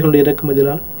புடவைகளுடைய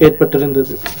இறக்குமதியால்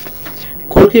ஏற்பட்டிருந்தது.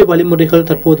 கொள்கை வழிமுறைகள்,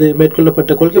 தற்போது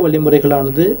மேற்கொள்ளப்பட்ட கொள்கை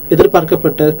வழிமுறைகளானது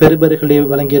எதிர்பார்க்கப்பட்ட பெறுபேறுகளை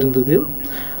வழங்கியிருந்தது.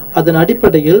 அதன்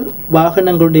அடிப்படையில்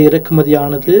வாகனங்களுடைய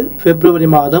இறக்குமதியானது பிப்ரவரி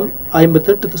மாதம்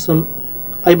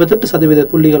 58%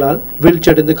 புள்ளிகளால்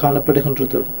வீழ்ச்சியடைந்து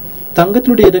காணப்படுகின்றது.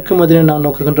 தங்கத்தினுடைய இறக்குமதியை நாம்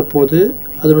நோக்குகின்ற போது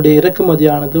அதனுடைய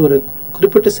இறக்குமதியானது ஒரு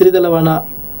குறிப்பிட்ட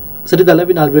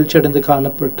சிறிதளவினால் வீழ்ச்சியடைந்து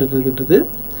காணப்பட்டிருக்கின்றது.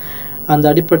 அந்த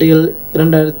அடிப்படையில்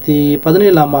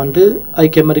 2017 ஆண்டு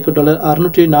ஐக்கிய அமெரிக்க டாலர்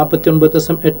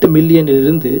 649.8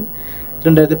 மில்லியனிலிருந்து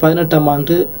 2018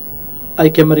 ஆண்டு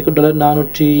ஐக்கிய அமெரிக்க டாலர்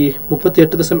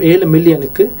 438.7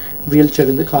 மில்லியனுக்கு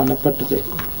வீழ்ச்சியடைந்து காணப்பட்டது.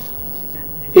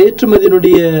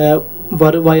 ஏற்றுமதியினுடைய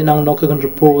வருவாயை நாங்கள் நோக்குகின்ற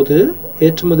போது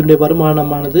ஏற்றுமதியினுடைய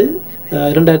வருமானமானது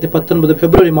 2019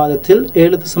 பிப்ரவரி மாதத்தில்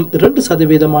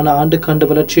 7.2% ஆண்டுக்காண்டு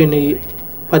வளர்ச்சியினை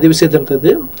பதிவு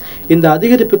செய்திருந்தது. இந்த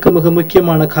அதிகரிப்புக்கு மிக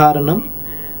முக்கியமான காரணம்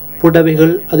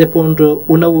புடவைகள், அதே போன்று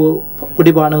உணவு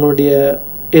குடிபானங்களுடைய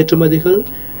ஏற்றுமதிகள்,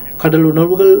 கடல்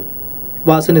உணவுகள்,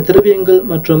 வாசனை திரவியங்கள்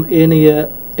மற்றும்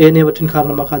ஏனையவற்றின்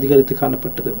காரணமாக அதிகரித்து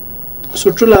காணப்பட்டது.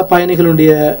 சுற்றுலா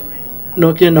பயணிகளுடைய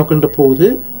நோக்கின்ற போது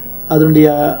அது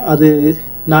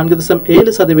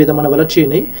 4.7%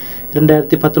 வளர்ச்சியினை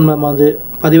 2019 ஆண்டு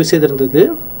பதிவு செய்திருந்தது.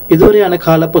 இதுவரையான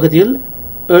காலப்பகுதியில்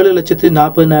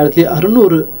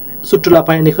 7,40,600 சுற்றுலா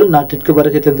பயணிகள் நாட்டிற்கு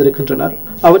வருகை தந்திருக்கின்றனர்.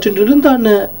 அவற்றிலிருந்தான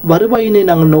வருவாயினை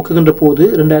நாங்கள் நோக்குகின்ற போது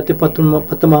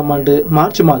 2019 ஆண்டு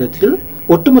மார்ச் மாதத்தில்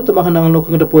ஒட்டுமொத்தமாக நாங்கள்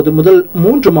நோக்குகின்ற போது முதல்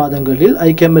 3 மாதங்களில்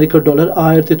ஐக்கிய அமெரிக்க டாலர்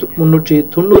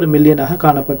 1,390 மில்லியனாக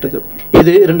காணப்பட்டது.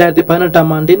 இது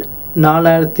 2018 ஆண்டின்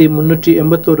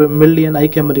 4,381 மில்லியன்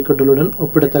ஐக்கிய அமெரிக்க டாலருடன்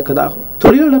ஒப்பிடத்தக்கதாகும்.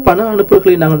 தொழிலாளர் பண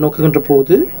அனுப்புகளை நாங்கள் நோக்குகின்ற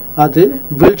போது அது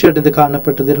வீழ்ச்சியடைந்து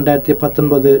காணப்பட்டது.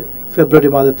 2019 பிப்ரவரி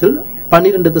மாதத்தில்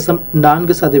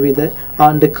 12.4%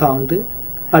 ஆண்டுக்கு ஆண்டு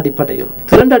அடிப்படையில்.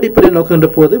 திரண்ட அடிப்படையில் நோக்குகின்ற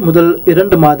போது முதல்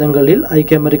 2 மாதங்களில்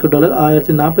ஐக்கிய அமெரிக்க டாலர்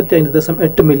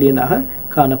 1,045.8 மில்லியனாக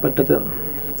காணப்பட்டது.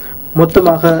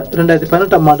 மொத்தமாக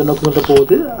 2018 ஆண்டு நோக்குகின்ற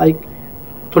போது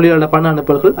தொழிலாளர் பண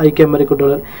அனுப்பல்கள் ஐக்கிய அமெரிக்க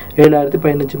டாலர்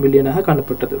 7,015 மில்லியனாக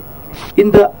காணப்பட்டது.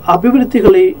 இந்த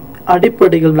அபிவிருத்திகளை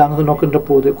அடிப்படையில் நாங்கள் நோக்கின்ற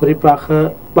போது, குறிப்பாக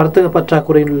வர்த்தக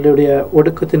பற்றாக்குறையினுடைய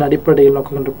ஒடுக்கத்தின் அடிப்படையில்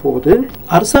நோக்குகின்ற போது,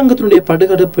 அரசாங்கத்தினுடைய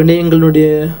படுகடு பிணையங்களுடைய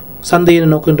சந்தையை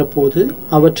நோக்கின்ற போது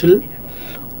அவற்றில்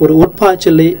ஒரு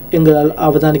உட்பாய்ச்சலை எங்களால்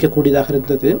அவதானிக்கக்கூடியதாக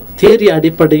இருந்தது. தேறிய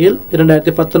அடிப்படையில்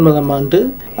 2019 ஆண்டு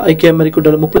ஐக்கிய அமெரிக்க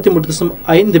டாலர்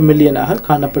 33.5 மில்லியனாக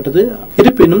காணப்பட்டது.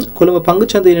 இருப்பினும் கொழும்பு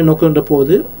பங்குச்சந்தையை நோக்குகின்ற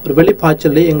போது ஒரு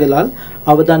வெளிப்பாய்ச்சலை எங்களால்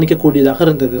அவதானிக்கக்கூடியதாக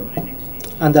இருந்தது.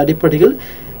 அந்த அடிப்படையில்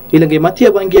இலங்கை மத்திய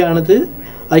வங்கியானது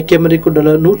ஐக்கிய அமெரிக்க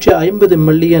டாலர் 150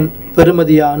 மில்லியன்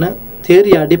பெறுமதியான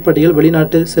தேறிய அடிப்படையில்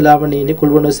வெளிநாட்டு செலாவணியினை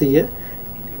கொள்வனவு செய்ய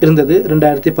இருந்தது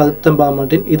 2019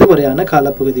 ஆண்டின் இதுவரையான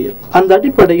காலப்பகுதியில். அந்த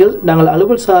அடிப்படையில் நாங்கள்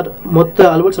மொத்த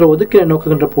அலுவல்சார் ஒதுக்கீடை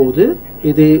நோக்குகின்ற போது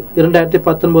இது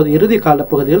 2019 இறுதி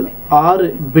காலப்பகுதியில்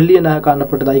 6 பில்லியனாக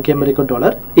காணப்பட்டது ஐக்கிய அமெரிக்க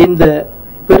டாலர். இந்த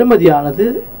பெறுமதியானது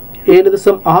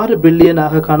 7.6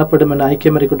 பில்லியனாக காணப்படும் என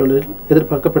ஐக்கிய அமெரிக்க டாலரில்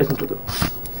எதிர்பார்க்கப்படுகின்றது.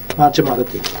 மார்ச்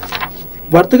மாதத்தில்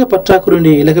வர்த்தக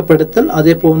பற்றாக்குறையினுடைய இலகுப்படுத்தல்,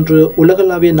 அதே போன்று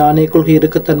உலகளாவிய நாணய கொள்கை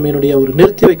இறுக்கத்தன்மையினுடைய ஒரு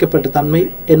நிறுத்தி வைக்கப்பட்ட தன்மை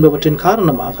என்பவற்றின்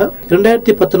காரணமாக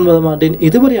 2019 ஆண்டின்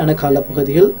இதுவரையான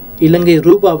காலப்பகுதியில் இலங்கை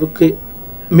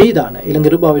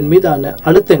ரூபாவின் மீதான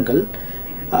அழுத்தங்கள்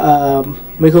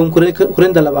மிகவும்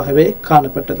குறைந்த அளவாகவே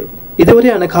காணப்பட்டது.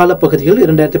 இதுவரையான காலப்பகுதியில்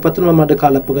 2019 ஆண்டு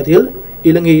காலப்பகுதியில்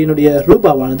இலங்கையினுடைய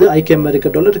ரூபாவானது ஐக்கிய அமெரிக்க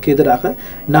டாலருக்கு எதிராக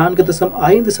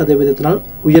 4.5%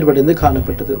 உயர்வடைந்து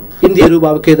காணப்பட்டது. இந்திய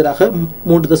ரூபாவுக்கு எதிராக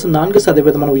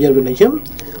 3.4% உயர்வினையும்,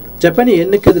 ஜப்பானிய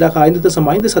எண்ணுக்கு எதிராக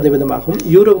 5.5%,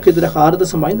 யூரோவுக்கு எதிராக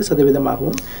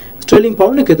 6.5%, ஸ்டெர்லிங்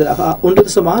பவுனுக்கு எதிராக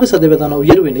 1.6%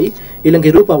 உயர்வினை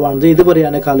இலங்கை ரூபாவானது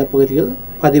இதுவரையான காலப்பகுதியில்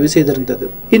பதிவு செய்திருந்தது.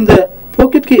 இந்த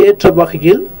போக்கிற்கு ஏற்ற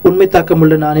வகையில் உண்மை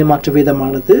தாக்கமுள்ள நாணய மாற்று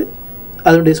வீதமானது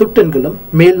அதனுடைய சுட்டெண்களும்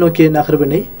மேல் நோக்கிய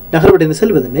நகர்வடைந்து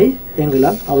செல்வதனை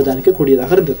எங்களால்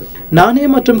அவதானிக்கக்கூடியதாக இருந்தது. நாணய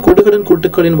மற்றும் கொடுகடன்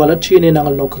கூட்டுக்களின் வளர்ச்சியினை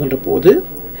நாங்கள் நோக்குகின்ற போது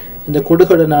இந்த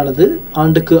கொடுகடனானது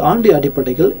ஆண்டுக்கு ஆண்டு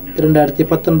அடிப்படையில்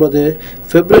 2019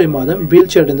 பிப்ரவரி மாதம்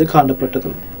வீழ்ச்சி அடைந்து காணப்பட்டது.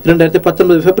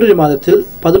 2019 பிப்ரவரி மாதத்தில்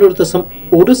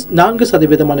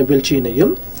 11.4%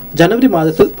 வீழ்ச்சியினையும், ஜனவரி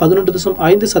மாதத்தில்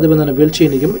 11.5%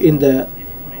 வீழ்ச்சியினையும் இந்த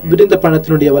விரிந்த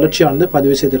பணத்தினுடைய வளர்ச்சியானது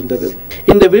பதிவு செய்திருந்தது.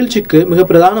 இந்த வீழ்ச்சிக்கு மிக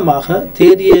பிரதானமாக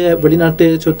தேறிய வெளிநாட்டு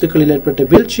சொத்துக்களில் ஏற்பட்ட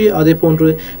வீழ்ச்சி, அதே போன்று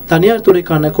தனியார்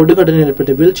துறைக்கான கொடுகடனில்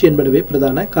ஏற்பட்ட வீழ்ச்சி என்பனவே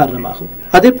பிரதான காரணமாகும்.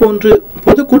 அதே போன்று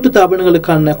பொது கூட்டு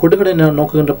தாபனங்களுக்கான கொடுகடனை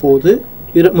நோக்குகின்ற போது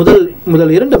முதல்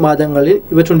 2 மாதங்களில்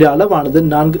இவற்றுடைய அளவானது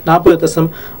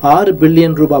 40.6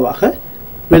 பில்லியன் ரூபாவாக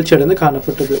வீழ்ச்சியடைந்து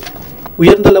காணப்பட்டது.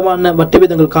 உயர்ந்தளவான வட்டி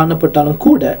விதங்கள் காணப்பட்டாலும்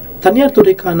கூட தனியார்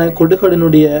துறைக்கான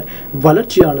கொடுக்கடனுடைய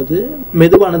வளர்ச்சியானது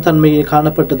மெதுவான தன்மையை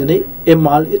காணப்பட்டதனை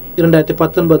எம்மால்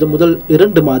 2019 முதல்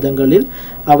 2 மாதங்களில்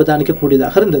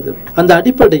அவதானிக்கக்கூடியதாக இருந்தது. அந்த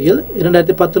அடிப்படையில்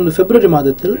 2019 பிப்ரவரி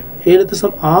மாதத்தில்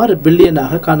 7.6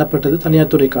 பில்லியனாக காணப்பட்டது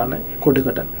தனியார் துறைக்கான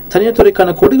கொடுக்கடன். தனியார்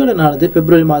துறைக்கான கொடுக்கடனானது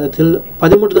பிப்ரவரி மாதத்தில்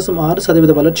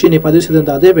 13.6% வளர்ச்சியினை பதிவு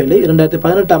செய்திருந்த அதே வேளை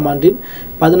 2018 ஆண்டின்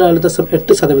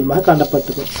 14.8%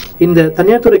 காணப்பட்டது. இந்த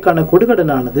தனியார் துறைக்கான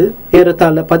கொடுக்கடனானது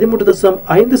ஏறத்தாழ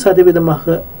 13.5%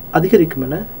 அதிகரிக்கும்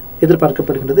என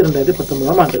எதிர்பார்க்கப்படுகின்றது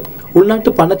 2019 ஆண்டு. உள்நாட்டு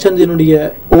பணச்சந்தையினுடைய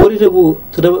ஓரிரவு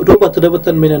ரூபா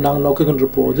திரவத்தன்மையை நாங்கள் நோக்குகின்ற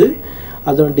போது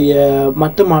அதனுடைய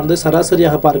மட்டமானது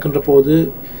சராசரியாக பார்க்கின்ற போது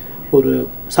ஒரு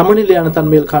சமநிலையான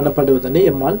தன்மையில் காணப்படுவதனை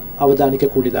எம்மால்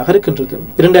அவதானிக்கக்கூடியதாக இருக்கின்றது.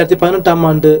 2018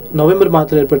 ஆண்டு நவம்பர்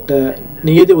மாதத்தில் ஏற்பட்ட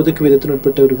நிதி ஒதுக்கு வீதத்தில்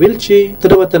ஏற்பட்ட ஒரு வீழ்ச்சி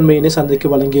திரவத்தன்மையினை சந்தைக்கு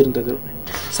வழங்கியிருந்தது.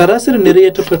 சராசரி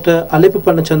நிறைவேற்றப்பட்ட அழைப்பு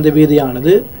பண சந்தை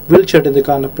வீதியானது வீழ்ச்சி அடைந்து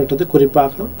காணப்பட்டது.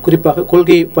 குறிப்பாக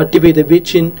கொள்கை வட்டி வீத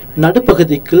வீச்சின்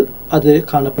நடுப்பகுதிக்கு அது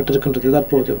காணப்பட்டிருக்கின்றது.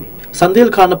 தற்போது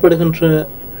சந்தையில் காணப்படுகின்ற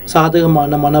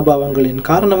சாதகமான மனோபாவங்களின்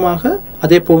காரணமாக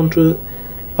அதே போன்று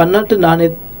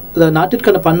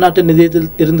நாட்டிற்கான பன்னாட்டு நிதியத்தில்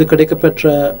இருந்து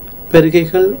கிடைக்கப்பெற்ற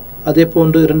பெருகைகள் அதே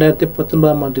போன்று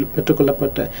 2019 ஆண்டில்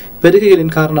பெற்றுக்கொள்ளப்பட்ட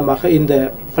பெருகைகளின் காரணமாக இந்த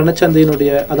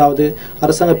பணச்சந்தையினுடைய அதாவது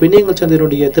அரசாங்க பிணையங்கள்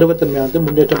சந்தையினுடைய திரவத்தன்மையானது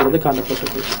முன்னேற்றம்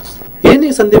காணப்பட்டது.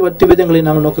 ஏனைய சந்தை வட்டி விதங்களை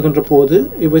நாம் நோக்குகின்ற போது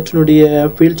இவற்றினுடைய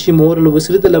வீழ்ச்சி ஓரளவு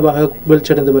சிறிதளவாக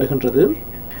வீழ்ச்சியடைந்து வருகின்றது.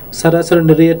 சராசரி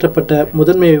நிறைவேற்றப்பட்ட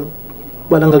முதன்மை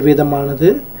வளங்கள் வீதமானது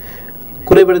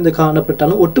குறைவடைந்து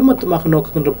காணப்பட்டாலும் ஒட்டுமொத்தமாக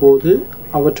நோக்குகின்ற போது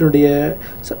அவற்றினுடைய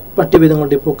வட்டி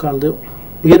வீதங்களுடைய போக்கானது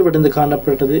உயர்வடைந்து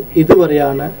காணப்பட்டது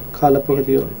இதுவரையான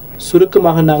காலப்பகுதியில்.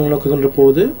 சுருக்கமாக நாங்கள் நோக்குகின்ற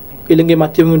போது இலங்கை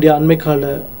மத்திய வங்கியுடைய அண்மை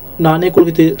கால நாணய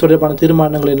கொள்கை தொடர்பான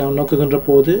தீர்மானங்களை நாம் நோக்குகின்ற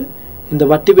போது இந்த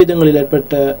வட்டி வீதங்களில்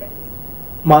ஏற்பட்ட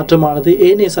மாற்றமானது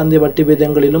ஏனைய சந்தை வட்டி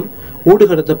வீதங்களிலும்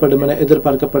ஊடுகடத்தப்படும் என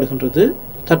எதிர்பார்க்கப்படுகின்றது.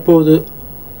 தற்போது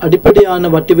அடிப்படையான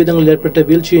வட்டி வீதங்களில் ஏற்பட்ட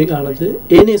வீழ்ச்சியானது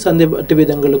ஏனைய சந்தை வட்டி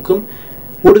வீதங்களுக்கும்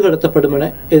ஊடுகடத்தப்படும் என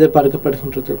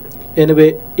எதிர்பார்க்கப்படுகின்றது. எனவே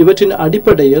இவற்றின்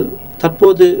அடிப்படையில்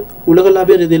தற்போது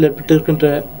உலகளாவிய ரீதியில் ஏற்பட்டிருக்கின்ற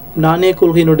நாணய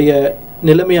கொள்கையினுடைய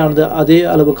நிலைமையானது அதே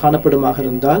அளவு காணப்படுமாக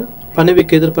இருந்தால்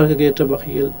பணவீக்க எதிர்பார்க்க ஏற்ற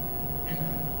வகையில்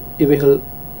இவைகள்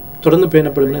தொடர்ந்து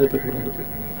பேணப்படும் என எதிர்பார்க்கப்படுகிறது.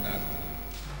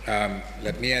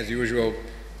 Let me as usual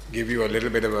give you a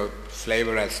little bit of a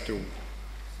flavor as to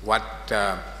what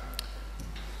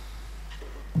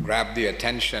grabbed the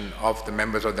attention of the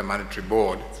members of the Monetary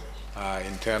Board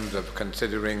in terms of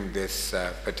considering this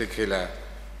particular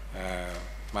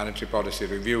monetary policy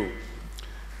review.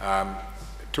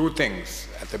 Two things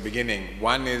at the beginning.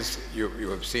 One is you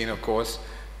have seen, of course,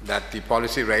 that the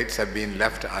policy rates have been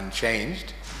left unchanged,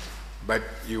 but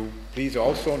you please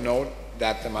also note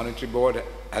that the Monetary Board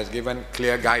has given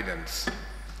clear guidance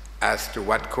as to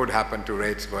what could happen to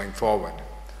rates going forward.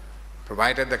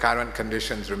 Provided the current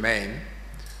conditions remain,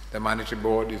 the Monetary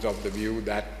Board is of the view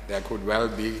that there could well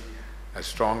be a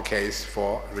strong case for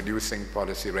reducing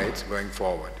policy rates going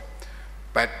forward.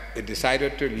 But it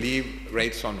decided to leave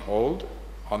rates on hold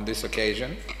on this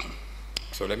occasion.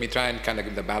 So let me try and kind of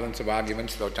give the balance of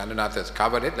arguments, though Chandanath has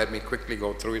covered it. Let me quickly go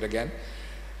through it again.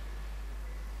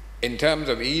 In terms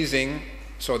of easing,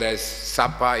 so there's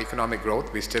subpar economic growth,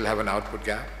 we still have an output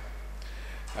gap.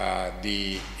 The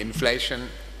inflation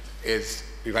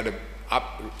we've had an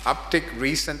uptick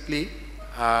recently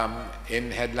in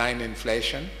headline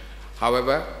inflation.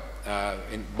 However,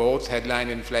 in both headline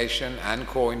inflation and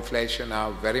core inflation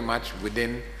are very much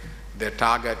within the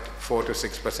target 4 to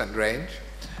 6% range,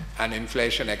 and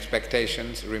inflation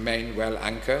expectations remain well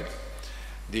anchored.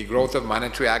 The growth of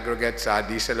monetary aggregates are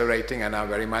decelerating and are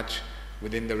very much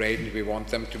within the range we want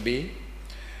them to be.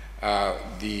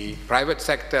 The private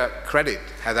sector credit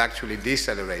has actually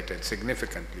decelerated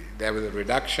significantly. There was a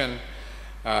reduction,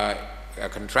 a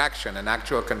contraction, an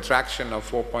actual contraction of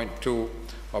 4.2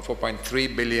 or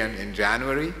 4.3 billion in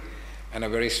January, and a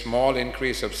very small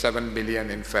increase of 7 billion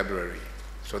in February.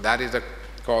 So that is a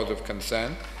cause of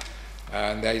concern.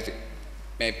 And there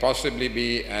may possibly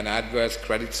be an adverse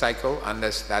credit cycle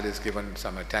unless that is given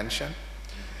some attention.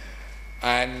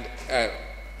 And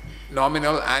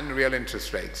nominal and real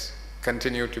interest rates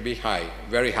continue to be high,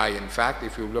 very high. In fact,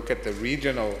 if you look at the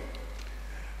regional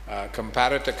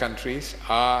comparator countries,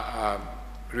 our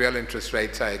real interest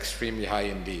rates are extremely high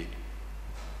indeed.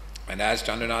 And as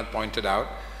Chandanath pointed out,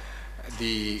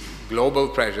 the global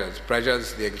pressures,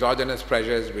 the exogenous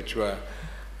pressures which were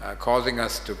causing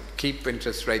us to keep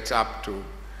interest rates up to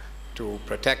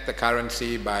protect the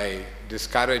currency by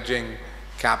discouraging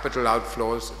capital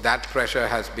outflows, that pressure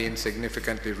has been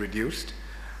significantly reduced.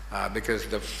 because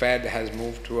the Fed has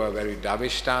moved to a very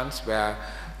dovish stance where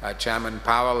Chairman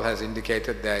Powell has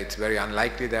indicated that it's very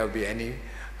unlikely there will be any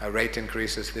rate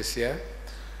increases this year.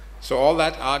 So all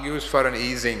that argues for an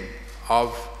easing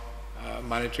of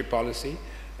monetary policy,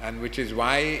 and which is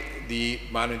why the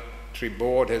Monetary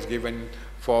Board has given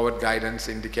forward guidance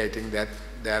indicating that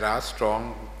there are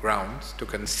strong grounds to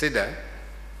consider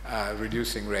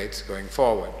reducing rates going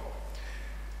forward.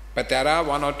 But there are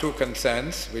one or two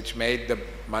concerns which made the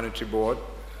Monetary Board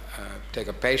take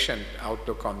a patient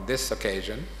outlook on this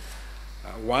occasion.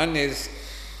 One is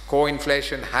core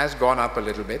inflation has gone up a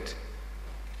little bit,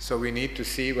 so we need to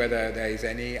see whether there is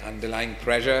any underlying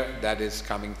pressure that is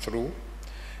coming through.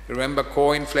 Remember,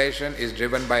 core inflation is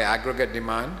driven by aggregate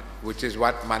demand, which is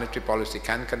what monetary policy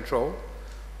can control.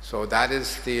 So that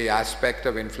is the aspect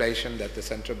of inflation that the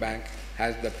central bank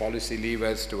has the policy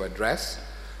levers to address.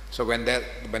 So when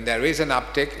there is an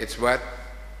uptick, it's worth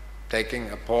taking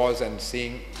a pause and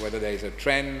seeing whether there is a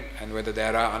trend and whether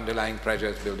there are underlying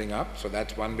pressures building up. So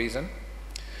that's one reason.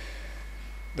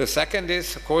 The second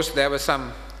is, of course, there were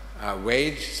some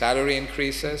salary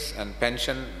increases and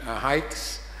pension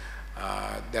hikes.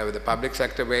 There was the public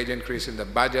sector wage increase in the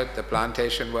budget, the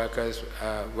plantation workers'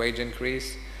 wage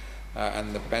increase,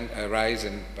 and the rise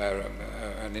in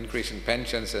an increase in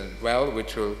pensions as well,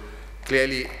 which will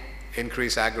clearly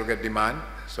increase aggregate demand.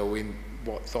 So we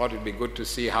thought it would be good to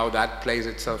see how that plays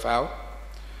itself out.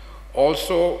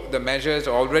 Also, the measures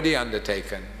already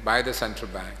undertaken by the central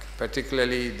bank,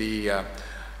 particularly the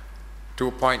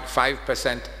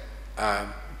 2.5%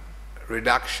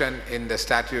 reduction in the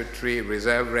statutory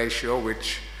reserve ratio,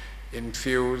 which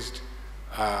infused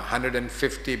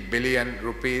 150 billion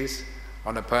rupees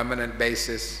on a permanent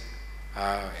basis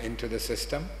into the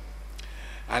system.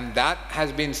 And that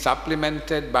has been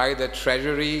supplemented by the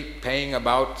Treasury paying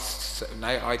about,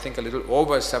 I think, a little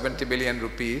over 70 billion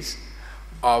rupees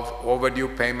of overdue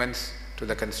payments to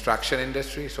the construction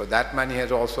industry. So that money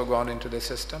has also gone into the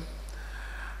system.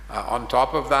 On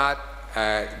top of that,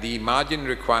 the margin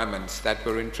requirements that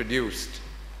were introduced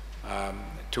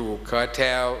to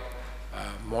curtail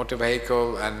motor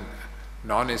vehicle and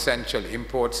non-essential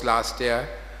imports last year,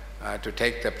 to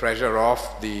take the pressure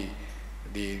off the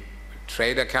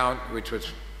trade account, which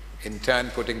was in turn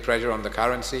putting pressure on the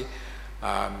currency.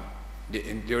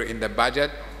 In the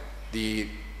budget, the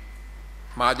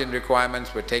margin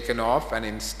requirements were taken off, and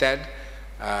instead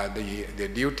the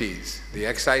duties, the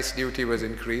excise duty was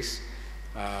increased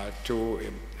to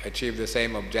achieve the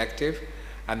same objective,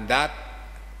 and that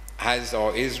has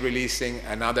or is releasing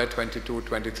another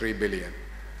 23 billion.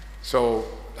 So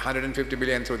 150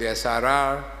 billion through the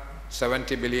SRR,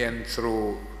 70 billion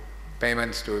through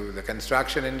payments to the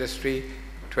construction industry,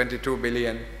 22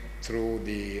 billion through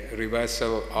the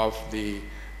reversal of the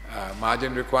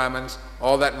margin requirements.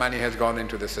 All that money has gone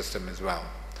into the system as well.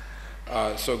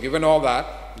 So given all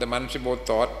that, the Monetary Board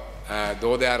thought,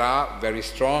 though there are very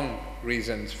strong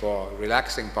reasons for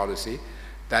relaxing policy,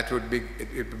 it would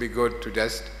be good to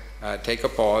just take a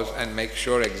pause and make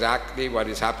sure exactly what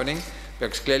is happening,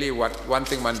 because clearly one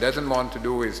thing one doesn't want to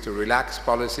do is to relax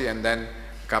policy and then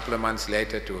a couple of months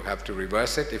later to have to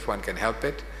reverse it if one can help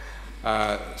it.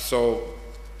 So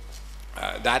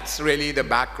that's really the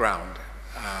background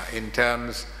in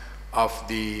terms of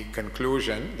the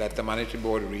conclusion that the Monetary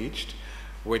Board reached,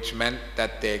 which meant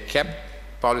that they kept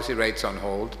policy rates on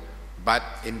hold, but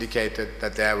indicated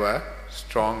that there were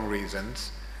strong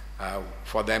reasons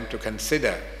for them to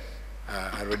consider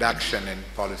a reduction in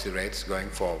policy rates going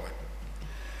forward.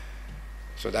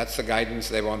 So that's the guidance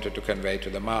they wanted to convey to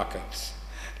the markets.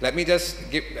 Let me just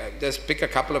pick a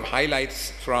couple of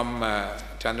highlights from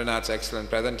Chandranath's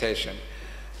excellent presentation.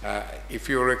 If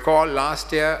you recall,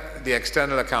 last year the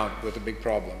external account was a big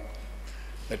problem.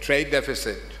 The trade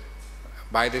deficit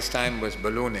by this time was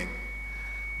ballooning,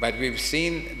 but we've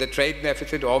seen the trade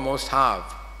deficit almost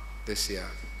halve this year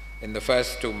in the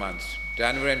first 2 months.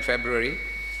 January and February,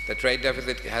 the trade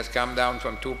deficit has come down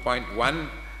from $2.1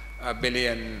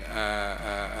 billion to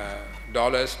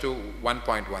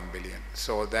 1.1 billion.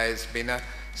 So there has been a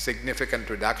significant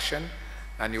reduction,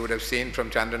 and you would have seen from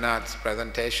Chandranath's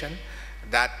presentation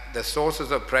that the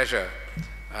sources of pressure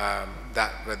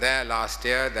that were there last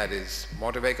year, that is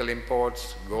motor vehicle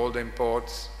imports, gold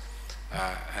imports,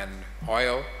 and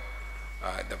oil,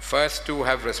 the first two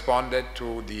have responded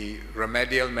to the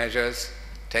remedial measures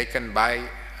taken by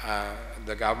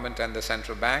the government and the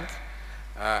central bank.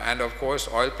 And of course,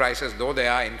 oil prices, though they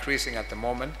are increasing at the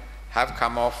moment, have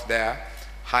come off their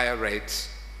higher rates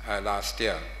last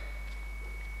year.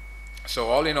 So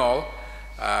all in all,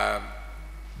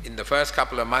 in the first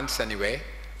couple of months anyway,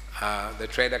 the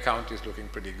trade account is looking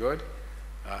pretty good.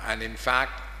 And in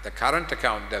fact, the current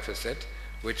account deficit,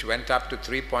 which went up to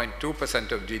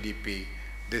 3.2% of GDP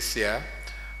this year,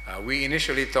 we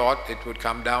initially thought it would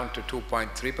come down to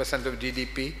 2.3% of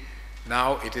GDP.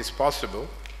 Now it is possible,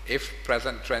 if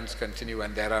present trends continue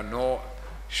and there are no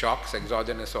shocks,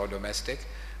 exogenous or domestic,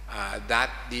 that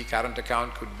the current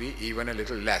account could be even a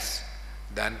little less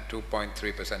than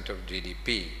 2.3% of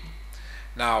GDP.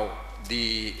 Now,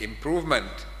 the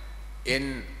improvement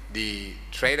in the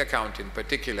trade account in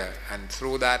particular, and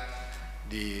through that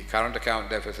the current account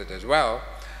deficit as well,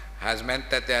 has meant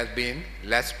that there has been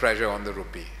less pressure on the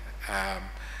rupee.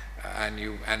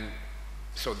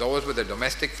 So those were the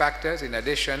domestic factors. In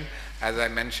addition, as I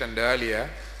mentioned earlier,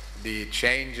 the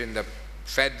change in the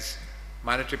Fed's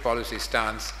monetary policy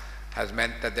stance has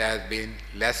meant that there has been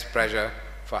less pressure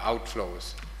for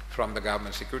outflows from the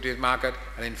government securities market,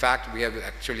 and in fact we have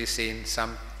actually seen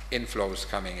some inflows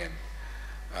coming in.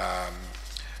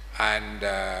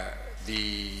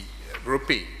 The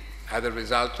rupee, as a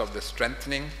result of the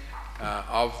strengthening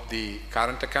of the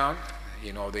current account,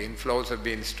 the inflows have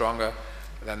been stronger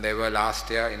than they were last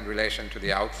year in relation to the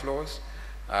outflows,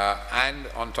 and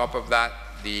on top of that,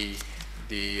 the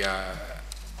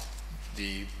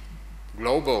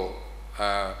global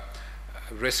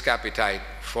risk appetite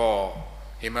for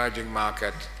emerging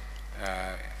market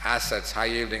assets,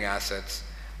 high-yielding assets,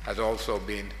 has also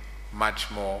been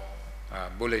much more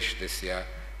bullish this year,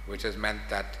 which has meant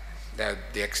that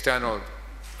the external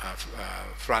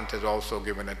front has also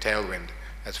given a tailwind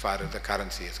as far as the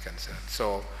currency is concerned.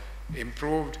 So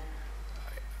improved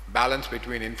balance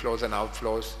between inflows and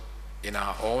outflows in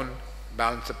our own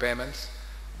balance of payments,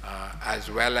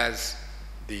 as well as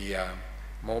the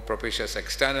more propitious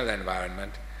external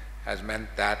environment, has meant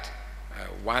that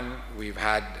we've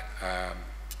had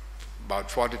about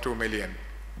 $42 million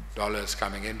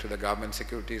coming into the government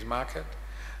securities market,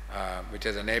 which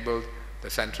has enabled the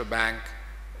central bank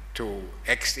to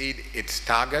exceed its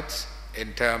targets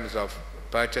in terms of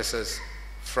purchases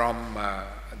from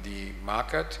the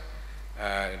market,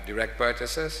 direct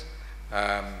purchases,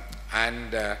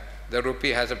 and the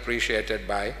rupee has appreciated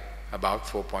by about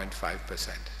 4.5%.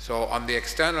 So on the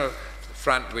external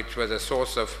front, which was a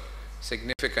source of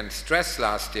significant stress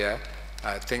last year,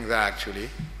 things are actually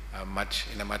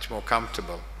in a much more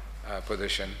comfortable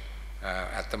position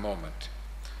at the moment.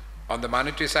 On the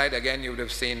monetary side, again, you would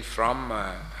have seen from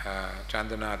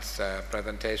Chandranath's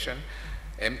presentation,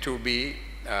 M2B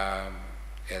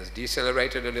has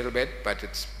decelerated a little bit, but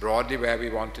it's broadly where we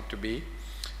want it to be.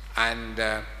 And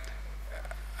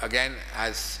again,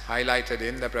 as highlighted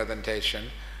in the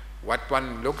presentation, what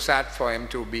one looks at for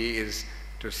M2B is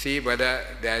to see whether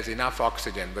there is enough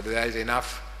oxygen, whether there is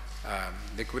enough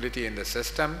liquidity in the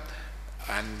system.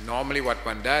 And normally what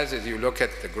one does is you look at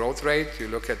the growth rate, you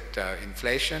look at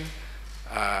inflation,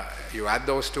 you add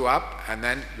those two up, and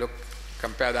then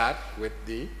compare that with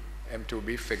the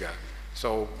M2B figure.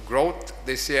 So growth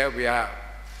this year, we are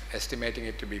estimating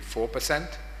it to be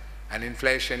 4%, and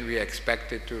inflation, we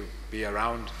expect it to be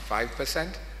around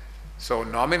 5%. So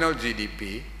nominal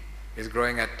GDP is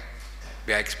growing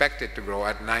we are expected to grow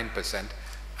at 9%,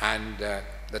 and the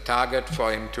target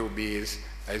for M2B is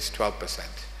 12%,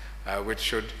 which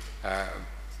should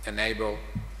enable,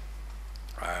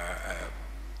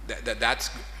 that's,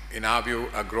 in our view,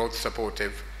 a growth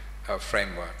supportive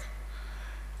framework.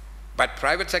 But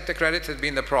private sector credits has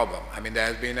been the problem. I mean, there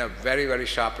has been a very, very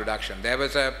sharp reduction. There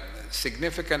was a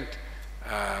significant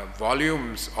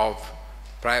volumes of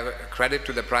private credit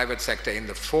to the private sector in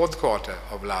the fourth quarter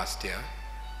of last year.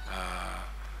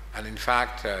 And in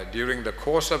fact, during the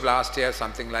course of last year,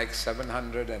 something like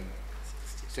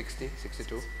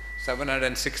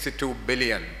 762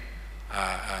 billion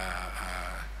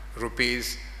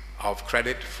rupees of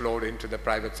credit flowed into the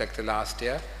private sector last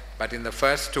year. But in the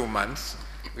first 2 months,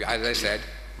 as I said,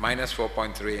 minus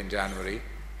 4.3 in January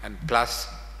and plus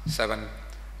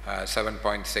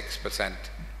 7.6%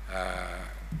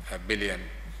 billion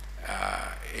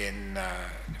in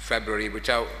February, which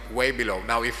are way below.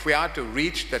 Now, if we are to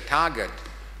reach the target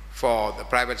for the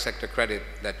private sector credit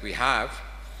that we have,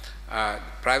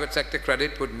 private sector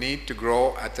credit would need to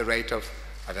grow at the rate of,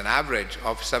 at an average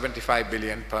of 75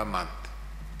 billion per month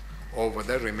over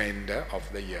the remainder of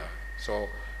the year. So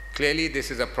clearly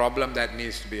this is a problem that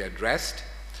needs to be addressed.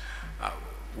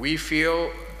 We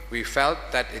felt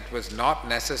that it was not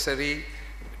necessary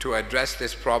to address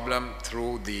this problem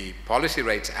through the policy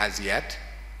rates as yet,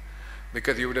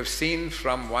 because you would have seen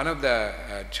from one of the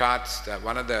charts,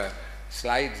 one of the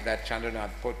slides that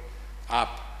Chandranath put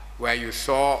up, where you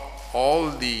saw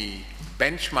all the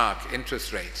benchmark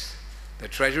interest rates, the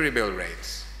treasury bill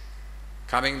rates,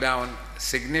 coming down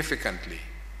significantly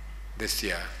this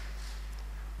year.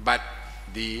 But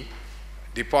the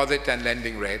deposit and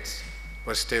lending rates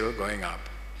were still going up.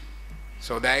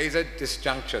 So there is a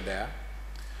disjuncture there,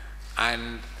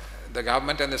 and the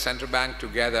government and the central bank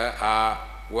together are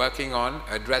working on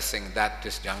addressing that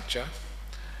disjuncture.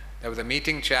 There was a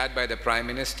meeting chaired by the Prime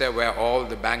Minister where all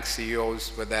the bank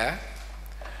CEOs were there,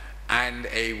 and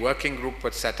a working group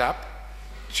was set up,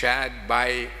 chaired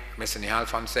by Mr. Nihal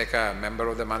Fonseca, a member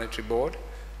of the Monetary Board.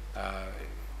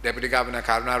 Deputy Governor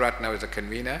Karunaratne was the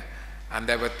convener, and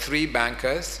there were 3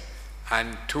 bankers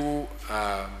and 2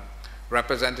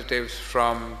 representatives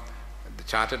from the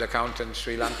Chartered Accountants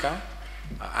Sri Lanka.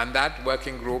 And that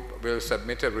working group will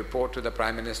submit a report to the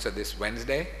Prime Minister this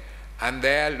Wednesday, and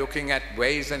they're looking at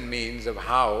ways and means of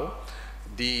how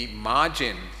the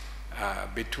margin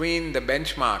between the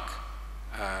benchmark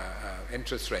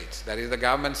interest rates, that is the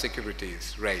government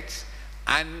securities rates,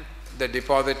 and the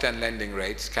deposit and lending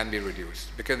rates can be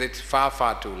reduced, because it's far,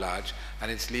 far too large,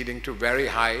 and it's leading to very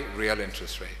high real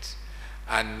interest rates.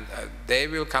 And they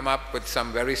will come up with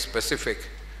some very specific,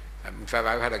 in fact,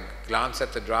 I've had a glance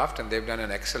at the draft and they've done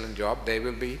an excellent job. They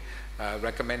will be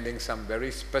recommending some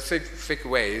very specific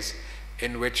ways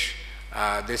in which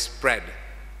this spread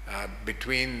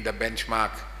between the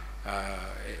benchmark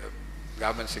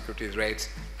government securities rates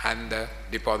and the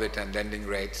deposit and lending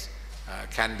rates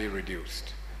can be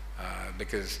reduced.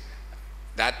 Because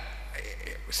that,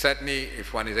 certainly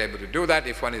if one is able to do that,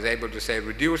 if one is able to say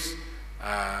reduce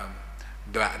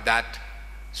that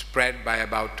spread by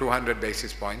about 200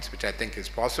 basis points, which I think is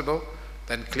possible,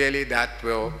 then clearly that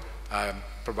will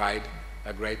provide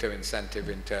a greater incentive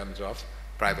in terms of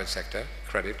private sector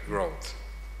credit growth.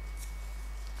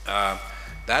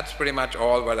 That's pretty much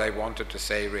all what I wanted to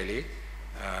say, really.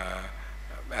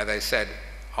 As I said,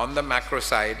 on the macro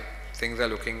side, things are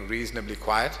looking reasonably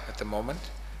quiet at the moment.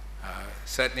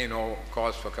 Certainly no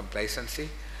cause for complacency.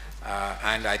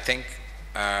 And I think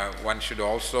one should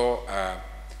also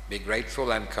be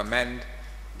grateful and commend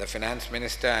the Finance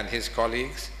Minister and his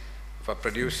colleagues for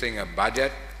producing a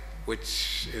budget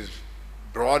which is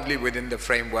broadly within the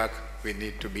framework we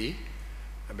need to be,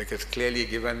 because clearly,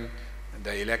 given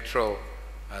the electoral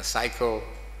cycle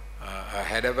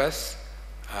ahead of us,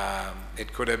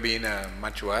 it could have been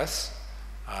much worse,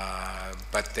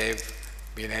 but they've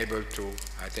been able to,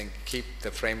 I think, keep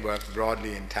the framework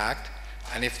broadly intact.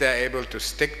 And if they're able to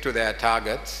stick to their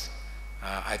targets,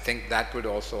 I think that would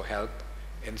also help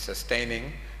in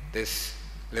sustaining this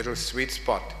little sweet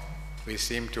spot we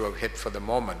seem to have hit for the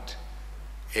moment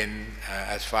in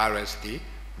as far as the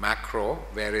macro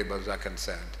variables are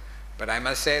concerned. But I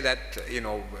must say that, you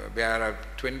know, we are a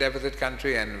twin deficit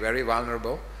country and very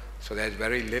vulnerable, so there's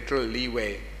very little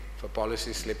leeway for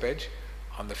policy slippage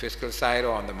on the fiscal side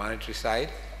or on the monetary side,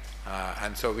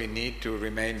 and so we need to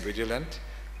remain vigilant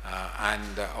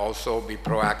and also be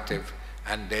proactive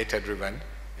and data-driven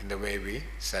in the way we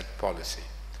set policy.